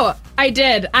 Oh, I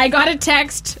did. I got a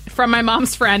text from my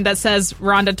mom's friend that says,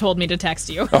 Rhonda told me to text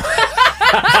you.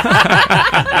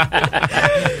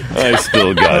 I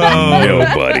still got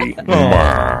nobody.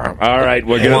 All right,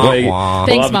 we're going to play.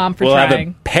 Thanks, Mom, for we'll trying. have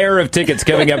a pair of tickets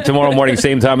coming up tomorrow morning,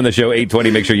 same time on the show,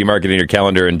 8:20. Make sure you mark it in your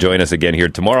calendar and join us again here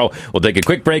tomorrow. We'll take a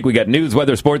quick break. We got news,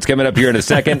 weather, sports coming up here in a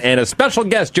second, and a special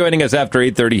guest joining us after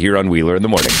 8:30 here on Wheeler in the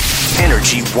Morning.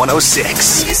 Energy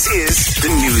 106. This is the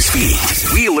news feed.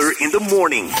 Wheeler in the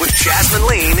Morning with Jasmine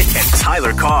Lane and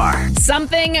Tyler Carr.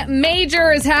 Something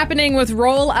major is happening with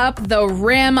Roll Up the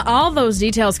Rim. All those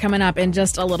details coming up in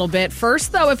just a little bit.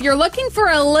 First, though, if you're looking for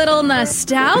a little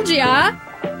nostalgia,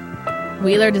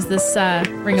 Wheeler, does this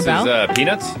ring a bell? This is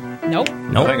Peanuts? Nope.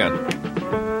 Oh, hang on.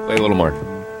 Play a little more.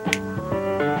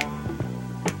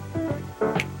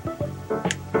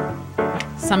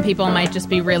 Some people might just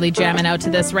be really jamming out to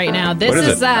this right now. This What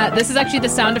is this is actually the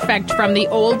sound effect from the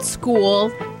old school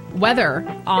weather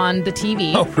on the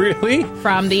TV. Oh, really?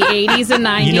 From the 80s and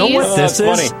 90s. You know what this that's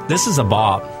is? funny. This is a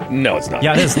bop. No, it's not.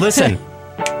 Yeah, it is. Listen.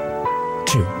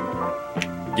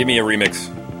 Give me a remix.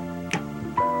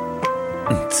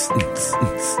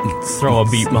 Throw a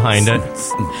beat behind it.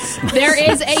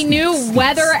 There is a new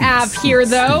weather app here,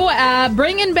 though,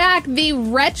 bringing back the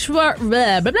retro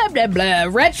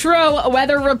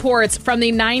weather reports from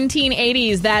the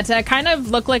 1980s that kind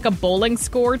of look like a bowling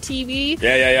score TV.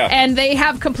 Yeah. And they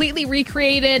have completely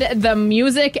recreated the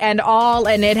music and all,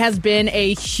 and it has been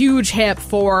a huge hit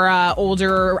for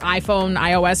older iPhone,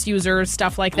 iOS users,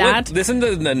 stuff like that. Look, listen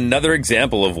to another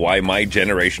example of why my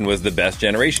generation was the best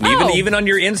generation. Oh. Even on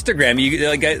your Instagram, you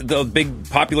like the big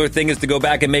popular thing is to go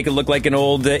back and make it look like an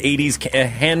old 80s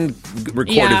hand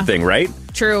recorded thing, right?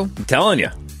 True. I'm telling you,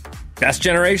 best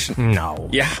generation. No.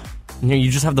 Yeah.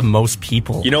 You just have the most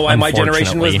people. You know why my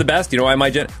generation was the best? You know why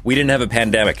we didn't have a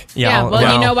pandemic. Yeah,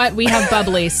 well, you know what? We have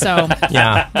Bubbly, so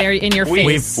yeah, they're in your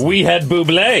face. We had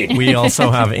Bublé. We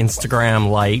also have Instagram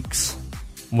likes.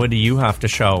 What do you have to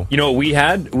show? You know what we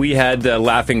had? We had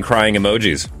laughing, crying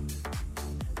emojis.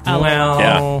 Well,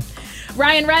 yeah.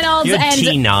 Ryan Reynolds you had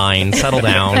and T9. Settle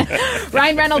down.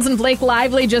 Ryan Reynolds and Blake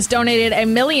Lively just donated $1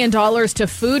 million to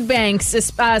food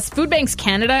banks. Food Banks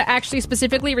Canada actually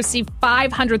specifically received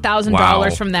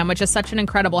 $500,000 from them, which is such an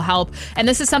incredible help. And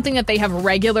this is something that they have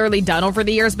regularly done over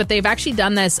the years, but they've actually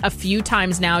done this a few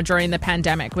times now during the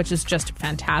pandemic, which is just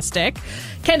fantastic.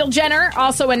 Kendall Jenner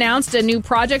also announced a new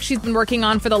project she's been working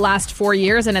on for the last 4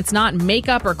 years, and it's not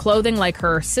makeup or clothing like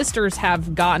her sisters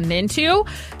have gotten into.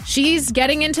 She's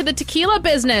getting into the tequila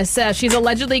business. She's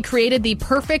allegedly created the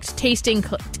perfect tasting...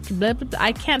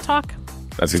 I can't talk.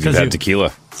 That's because you had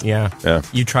tequila. Yeah.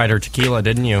 You tried her tequila,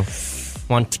 didn't you?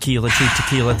 1 tequila, 2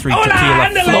 tequila, 3 Hola, tequila,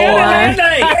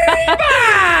 ándale,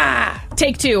 4.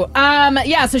 Take 2.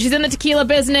 Yeah, so she's in the tequila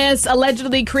business,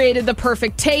 allegedly created the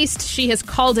perfect taste. She has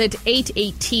called it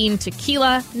 818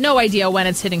 tequila. No idea when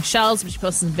it's hitting shelves, but she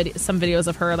posted some videos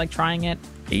of her, like, trying it.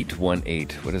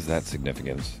 818. What is that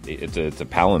significance? It's a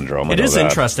palindrome. It is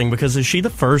interesting because is she the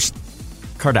first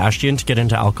Kardashian to get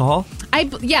into alcohol? I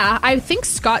think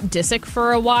Scott Disick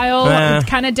for a while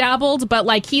kind of dabbled, but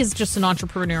like he's just an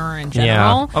entrepreneur in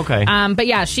general. Yeah, okay. But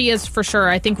yeah, she is for sure.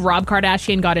 I think Rob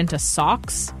Kardashian got into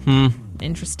socks.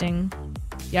 Interesting.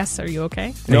 Yes, are you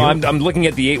okay? No, I'm looking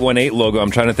at the 818 logo.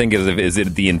 I'm trying to think, is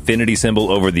it the infinity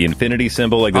symbol over the infinity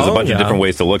symbol? Like, there's a bunch of different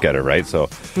ways to look at it, right? So,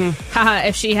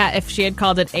 if she had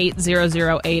called it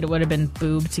 8008, it would have been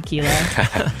boob tequila.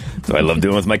 So I love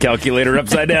doing with my calculator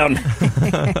upside down.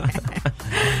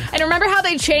 And remember how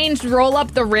they changed Roll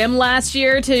Up the Rim last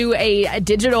year to a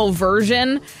digital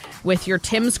version with your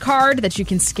Tim's card that you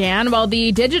can scan? Well,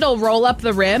 the digital Roll Up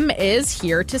the Rim is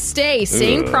here to stay.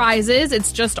 Same prizes,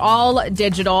 it's just all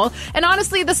digital. And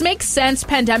honestly, this makes sense,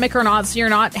 pandemic or not, so you're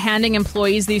not handing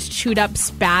employees these chewed up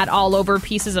spat all over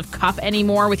pieces of cup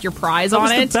anymore with your prize on it.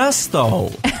 That was the best,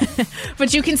 though.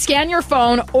 But you can scan your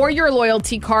phone or your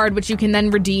loyalty card, which you can then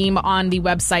redeem on the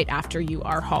website after you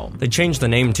are home. They changed the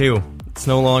name, too. It's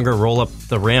no longer Roll Up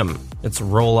the Rim. It's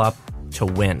Roll Up to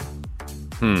Win.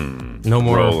 No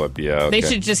more roll up. Yeah, okay. They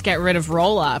should just get rid of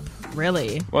Roll Up,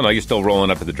 really. Well, no, you're still rolling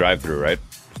up at the drive-thru, right?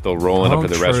 Still rolling up to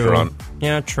the restaurant.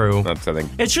 Yeah, true. That's the thing.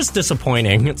 It's just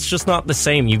disappointing. It's just not the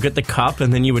same. You get the cup,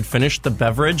 and then you would finish the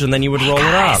beverage, and then you would roll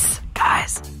it up.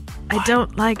 Guys, I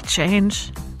don't like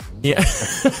change. Yeah.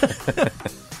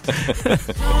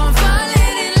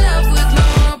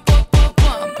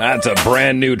 That's a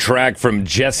brand new track from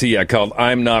Jessia called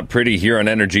I'm Not Pretty here on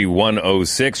Energy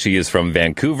 106. She is from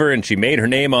Vancouver, and she made her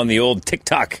name on the old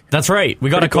TikTok. That's right.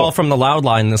 We got a call from the Loud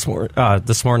Line this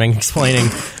morning explaining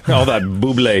all that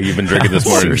buble you've been drinking this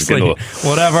morning. Seriously,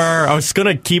 whatever. I was going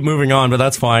to keep moving on, but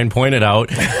that's fine. Point it out.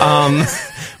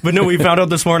 But no, we found out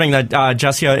this morning that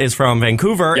Jessia is from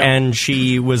Vancouver, and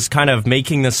she was kind of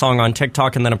making this song on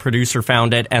TikTok, and then a producer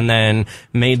found it and then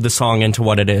made the song into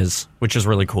what it is, which is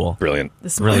really cool. Brilliant.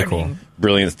 Really cool.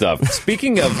 Brilliant stuff.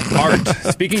 Speaking of art,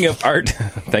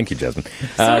 thank you, Jasmine.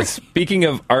 Speaking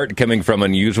of art coming from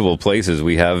unusual places,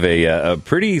 we have a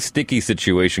pretty sticky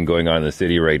situation going on in the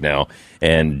city right now.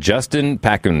 And Justin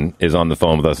Paquin is on the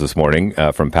phone with us this morning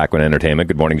from Paquin Entertainment.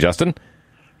 Good morning, Justin.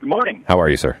 Good morning. How are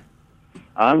you, sir?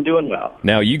 I'm doing well.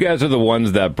 Now, you guys are the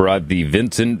ones that brought the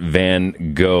Vincent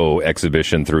van Gogh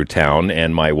exhibition through town,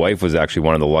 and my wife was actually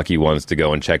one of the lucky ones to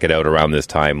go and check it out around this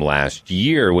time last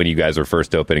year when you guys were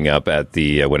first opening up at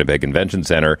the Winnipeg Convention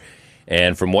Center.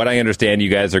 And from what I understand, you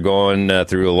guys are going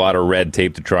through a lot of red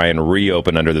tape to try and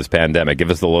reopen under this pandemic. Give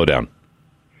us the lowdown.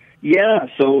 Yeah,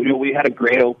 so we had a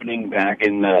great opening back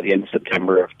in the end of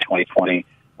September of 2020.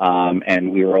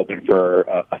 And we were open for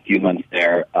a few months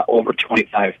there. Over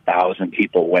 25,000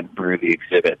 people went through the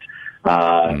exhibit.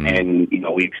 And,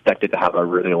 we expected to have a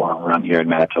really long run here in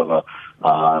Manitoba.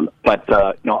 But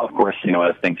of course,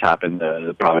 as things happened,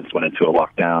 the province went into a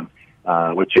lockdown,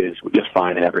 which is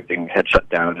fine, and everything had shut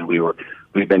down, and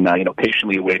we've been,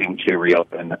 patiently waiting to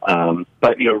reopen.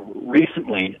 But,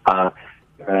 recently,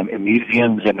 in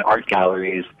museums and art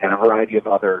galleries and a variety of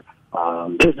other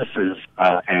businesses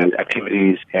and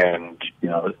activities and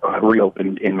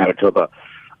reopened in Manitoba,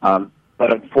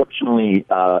 but unfortunately,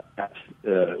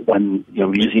 when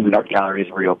museum and art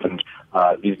galleries reopened,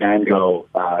 the Van Gogh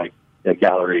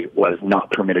gallery was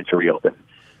not permitted to reopen,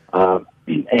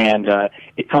 and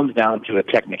it comes down to a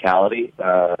technicality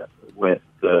with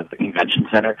the convention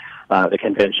center. The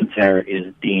convention center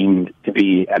is deemed to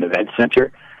be an event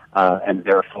center, and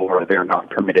therefore they're not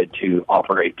permitted to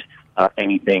operate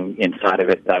anything inside of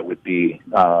it that would be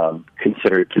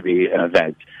considered to be an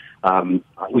event.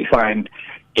 We find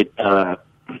it to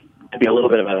be a little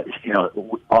bit of a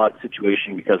odd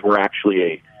situation because we're actually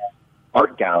a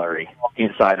art gallery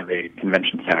inside of a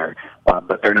convention center,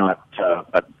 but they're not.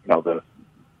 The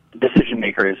decision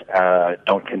makers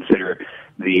don't consider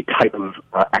the type of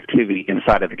activity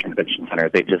inside of the convention center.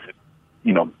 They just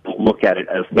look at it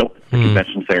as nope, the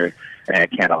convention center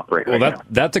can't operate. Well,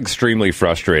 that's extremely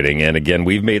frustrating. And again,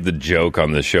 we've made the joke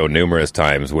on the show numerous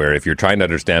times where if you're trying to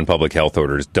understand public health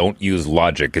orders, don't use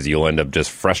logic because you'll end up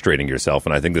just frustrating yourself.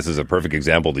 And I think this is a perfect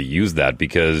example to use that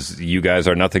because you guys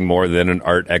are nothing more than an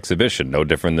art exhibition, no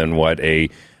different than what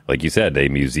like you said, a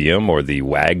museum or the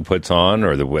WAG puts on,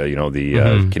 or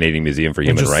the Canadian Museum for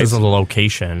Human Rights. Just as a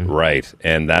location, right?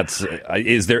 And that's.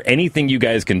 Is there anything you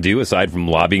guys can do aside from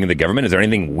lobbying the government? Is there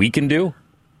anything we can do?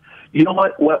 You know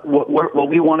what? What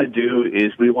we want to do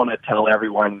is we want to tell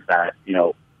everyone that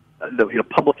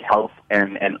public health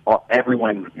and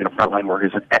everyone, frontline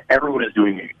workers, everyone is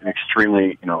doing an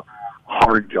extremely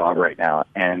hard job right now,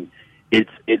 and it's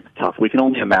tough. We can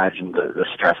only imagine the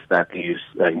stress that these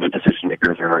decision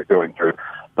makers are going through.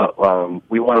 But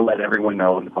we want to let everyone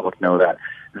know, and the public know, that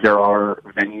there are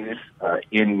venues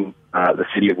in the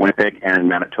city of Winnipeg and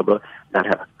Manitoba that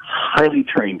have highly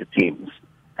trained teams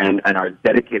and are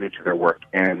dedicated to their work.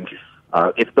 And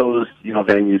if those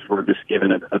venues were just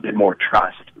given a bit more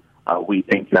trust, we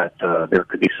think that there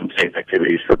could be some safe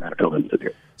activities for Manitobans to do.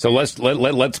 So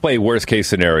let's play worst case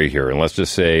scenario here, and let's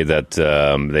just say that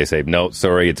they say, no,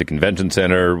 sorry, it's a convention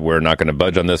center. We're not going to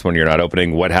budge on this one. You're not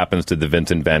opening. What happens to the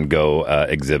Vincent Van Gogh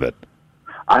exhibit?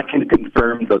 I can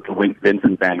confirm that the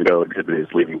Vincent Van Gogh exhibit is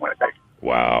leaving Winnipeg.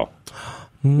 Wow.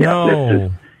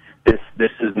 No. Yeah,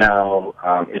 this is now.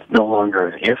 It's no longer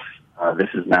an if. This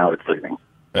is now. It's leaving.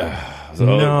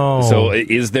 So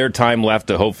is there time left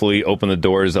to hopefully open the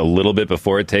doors a little bit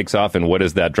before it takes off? And what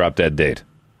is that drop dead date?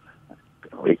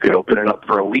 We could open it up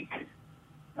for a week,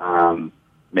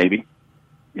 maybe.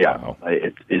 Yeah, wow.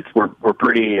 We're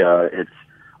pretty. It's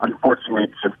unfortunately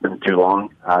it's just been too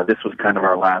long. This was kind of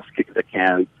our last kick at the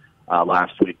can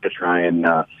last week to try and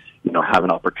have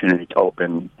an opportunity to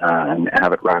open and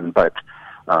have it run, but.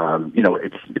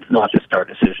 It's not just our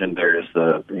decision. There's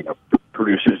the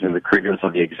producers and the creators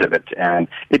of the exhibit, and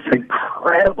it's an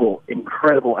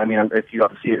incredible. I mean, if you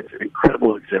got to see it, it's an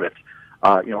incredible exhibit.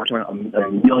 We're talking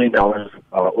 $1 million,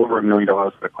 over $1 million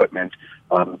of equipment.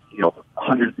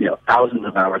 Hundreds, thousands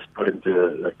of hours put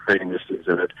into creating this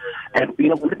exhibit, and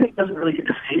Winnipeg doesn't really get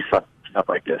to see stuff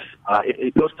like this.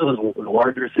 It goes to those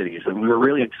larger cities, and we were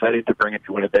really excited to bring it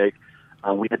to Winnipeg.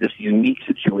 We had this unique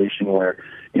situation where,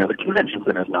 the convention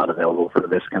center is not available for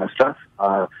this kind of stuff.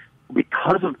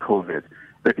 Because of COVID,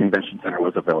 the convention center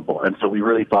was available. And so we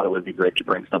really thought it would be great to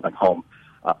bring something home,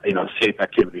 safe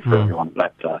activity for everyone.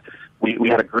 But we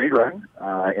had a great run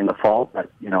in the fall, but,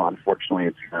 unfortunately,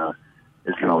 it's going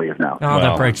to leave now. Oh,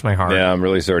 that breaks my heart. Yeah, I'm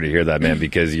really sorry to hear that, man,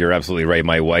 because you're absolutely right.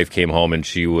 My wife came home and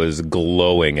she was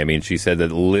glowing. I mean, she said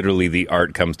that literally the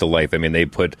art comes to life. I mean, they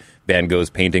put Van Gogh's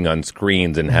painting on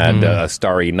screens and had a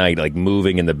starry night, like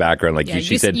moving in the background. Like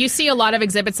she said, you see a lot of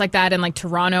exhibits like that in like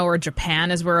Toronto or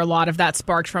Japan is where a lot of that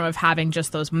sparked from, of having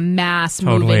just those mass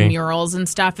moving murals and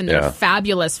stuff. And they're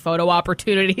fabulous photo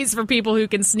opportunities for people who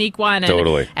can sneak one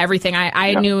and everything.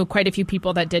 I knew quite a few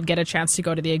people that did get a chance to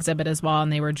go to the exhibit as well,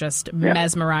 and they were just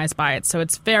mesmerized by it. So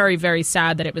it's very, very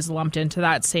sad that it was lumped into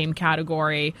that same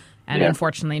category and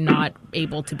unfortunately not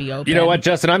able to be open. You know what,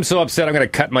 Justin? I'm so upset I'm going to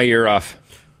cut my ear off.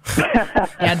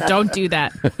 Yeah, don't do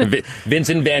that.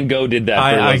 Vincent Van Gogh did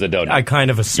that for those that don't know. I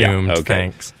kind of assumed. Yeah,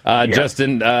 okay. Thanks.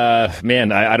 Justin,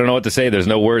 man, I don't know what to say. There's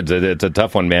no words. It's a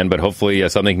tough one, man, but hopefully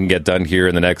something can get done here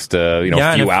in the next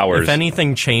few hours. If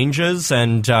anything changes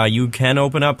and you can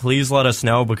open up, please let us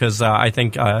know, because I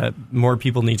think more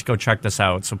people need to go check this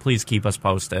out. So please keep us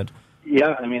posted.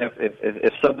 Yeah, I mean,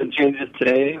 if something changes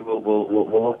today,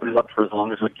 we'll open it up for as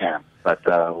long as we can. But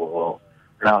we're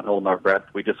not holding our breath.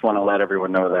 We just want to let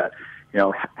everyone know that,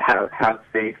 have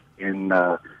faith in,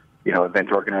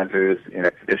 event organizers, in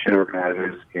exhibition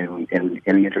organizers, in the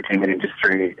entertainment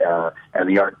industry and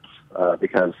the arts,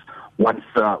 because once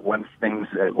things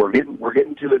we're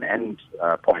getting to an end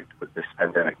point with this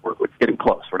pandemic. It's getting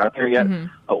close. We're not there yet,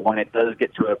 but when it does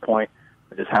get to a point,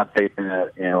 just have faith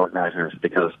in organizers,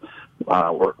 because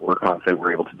we're confident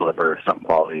we're able to deliver some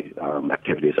quality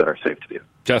activities that are safe to do.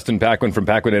 Justin Paquin from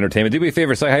Paquin Entertainment. Do me a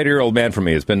favor, say hi to your old man for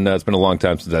me. It's been a long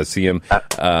time since I see him.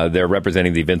 They're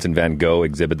representing the Vincent Van Gogh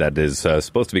exhibit that is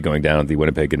supposed to be going down at the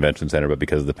Winnipeg Convention Center, but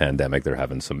because of the pandemic, they're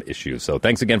having some issues. So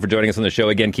thanks again for joining us on the show.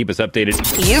 Again, keep us updated.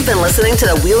 You've been listening to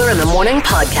the Wheeler in the Morning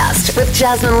podcast with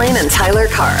Jasmine Lane and Tyler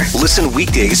Carr. Listen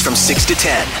weekdays from 6 to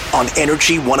 10 on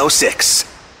Energy 106.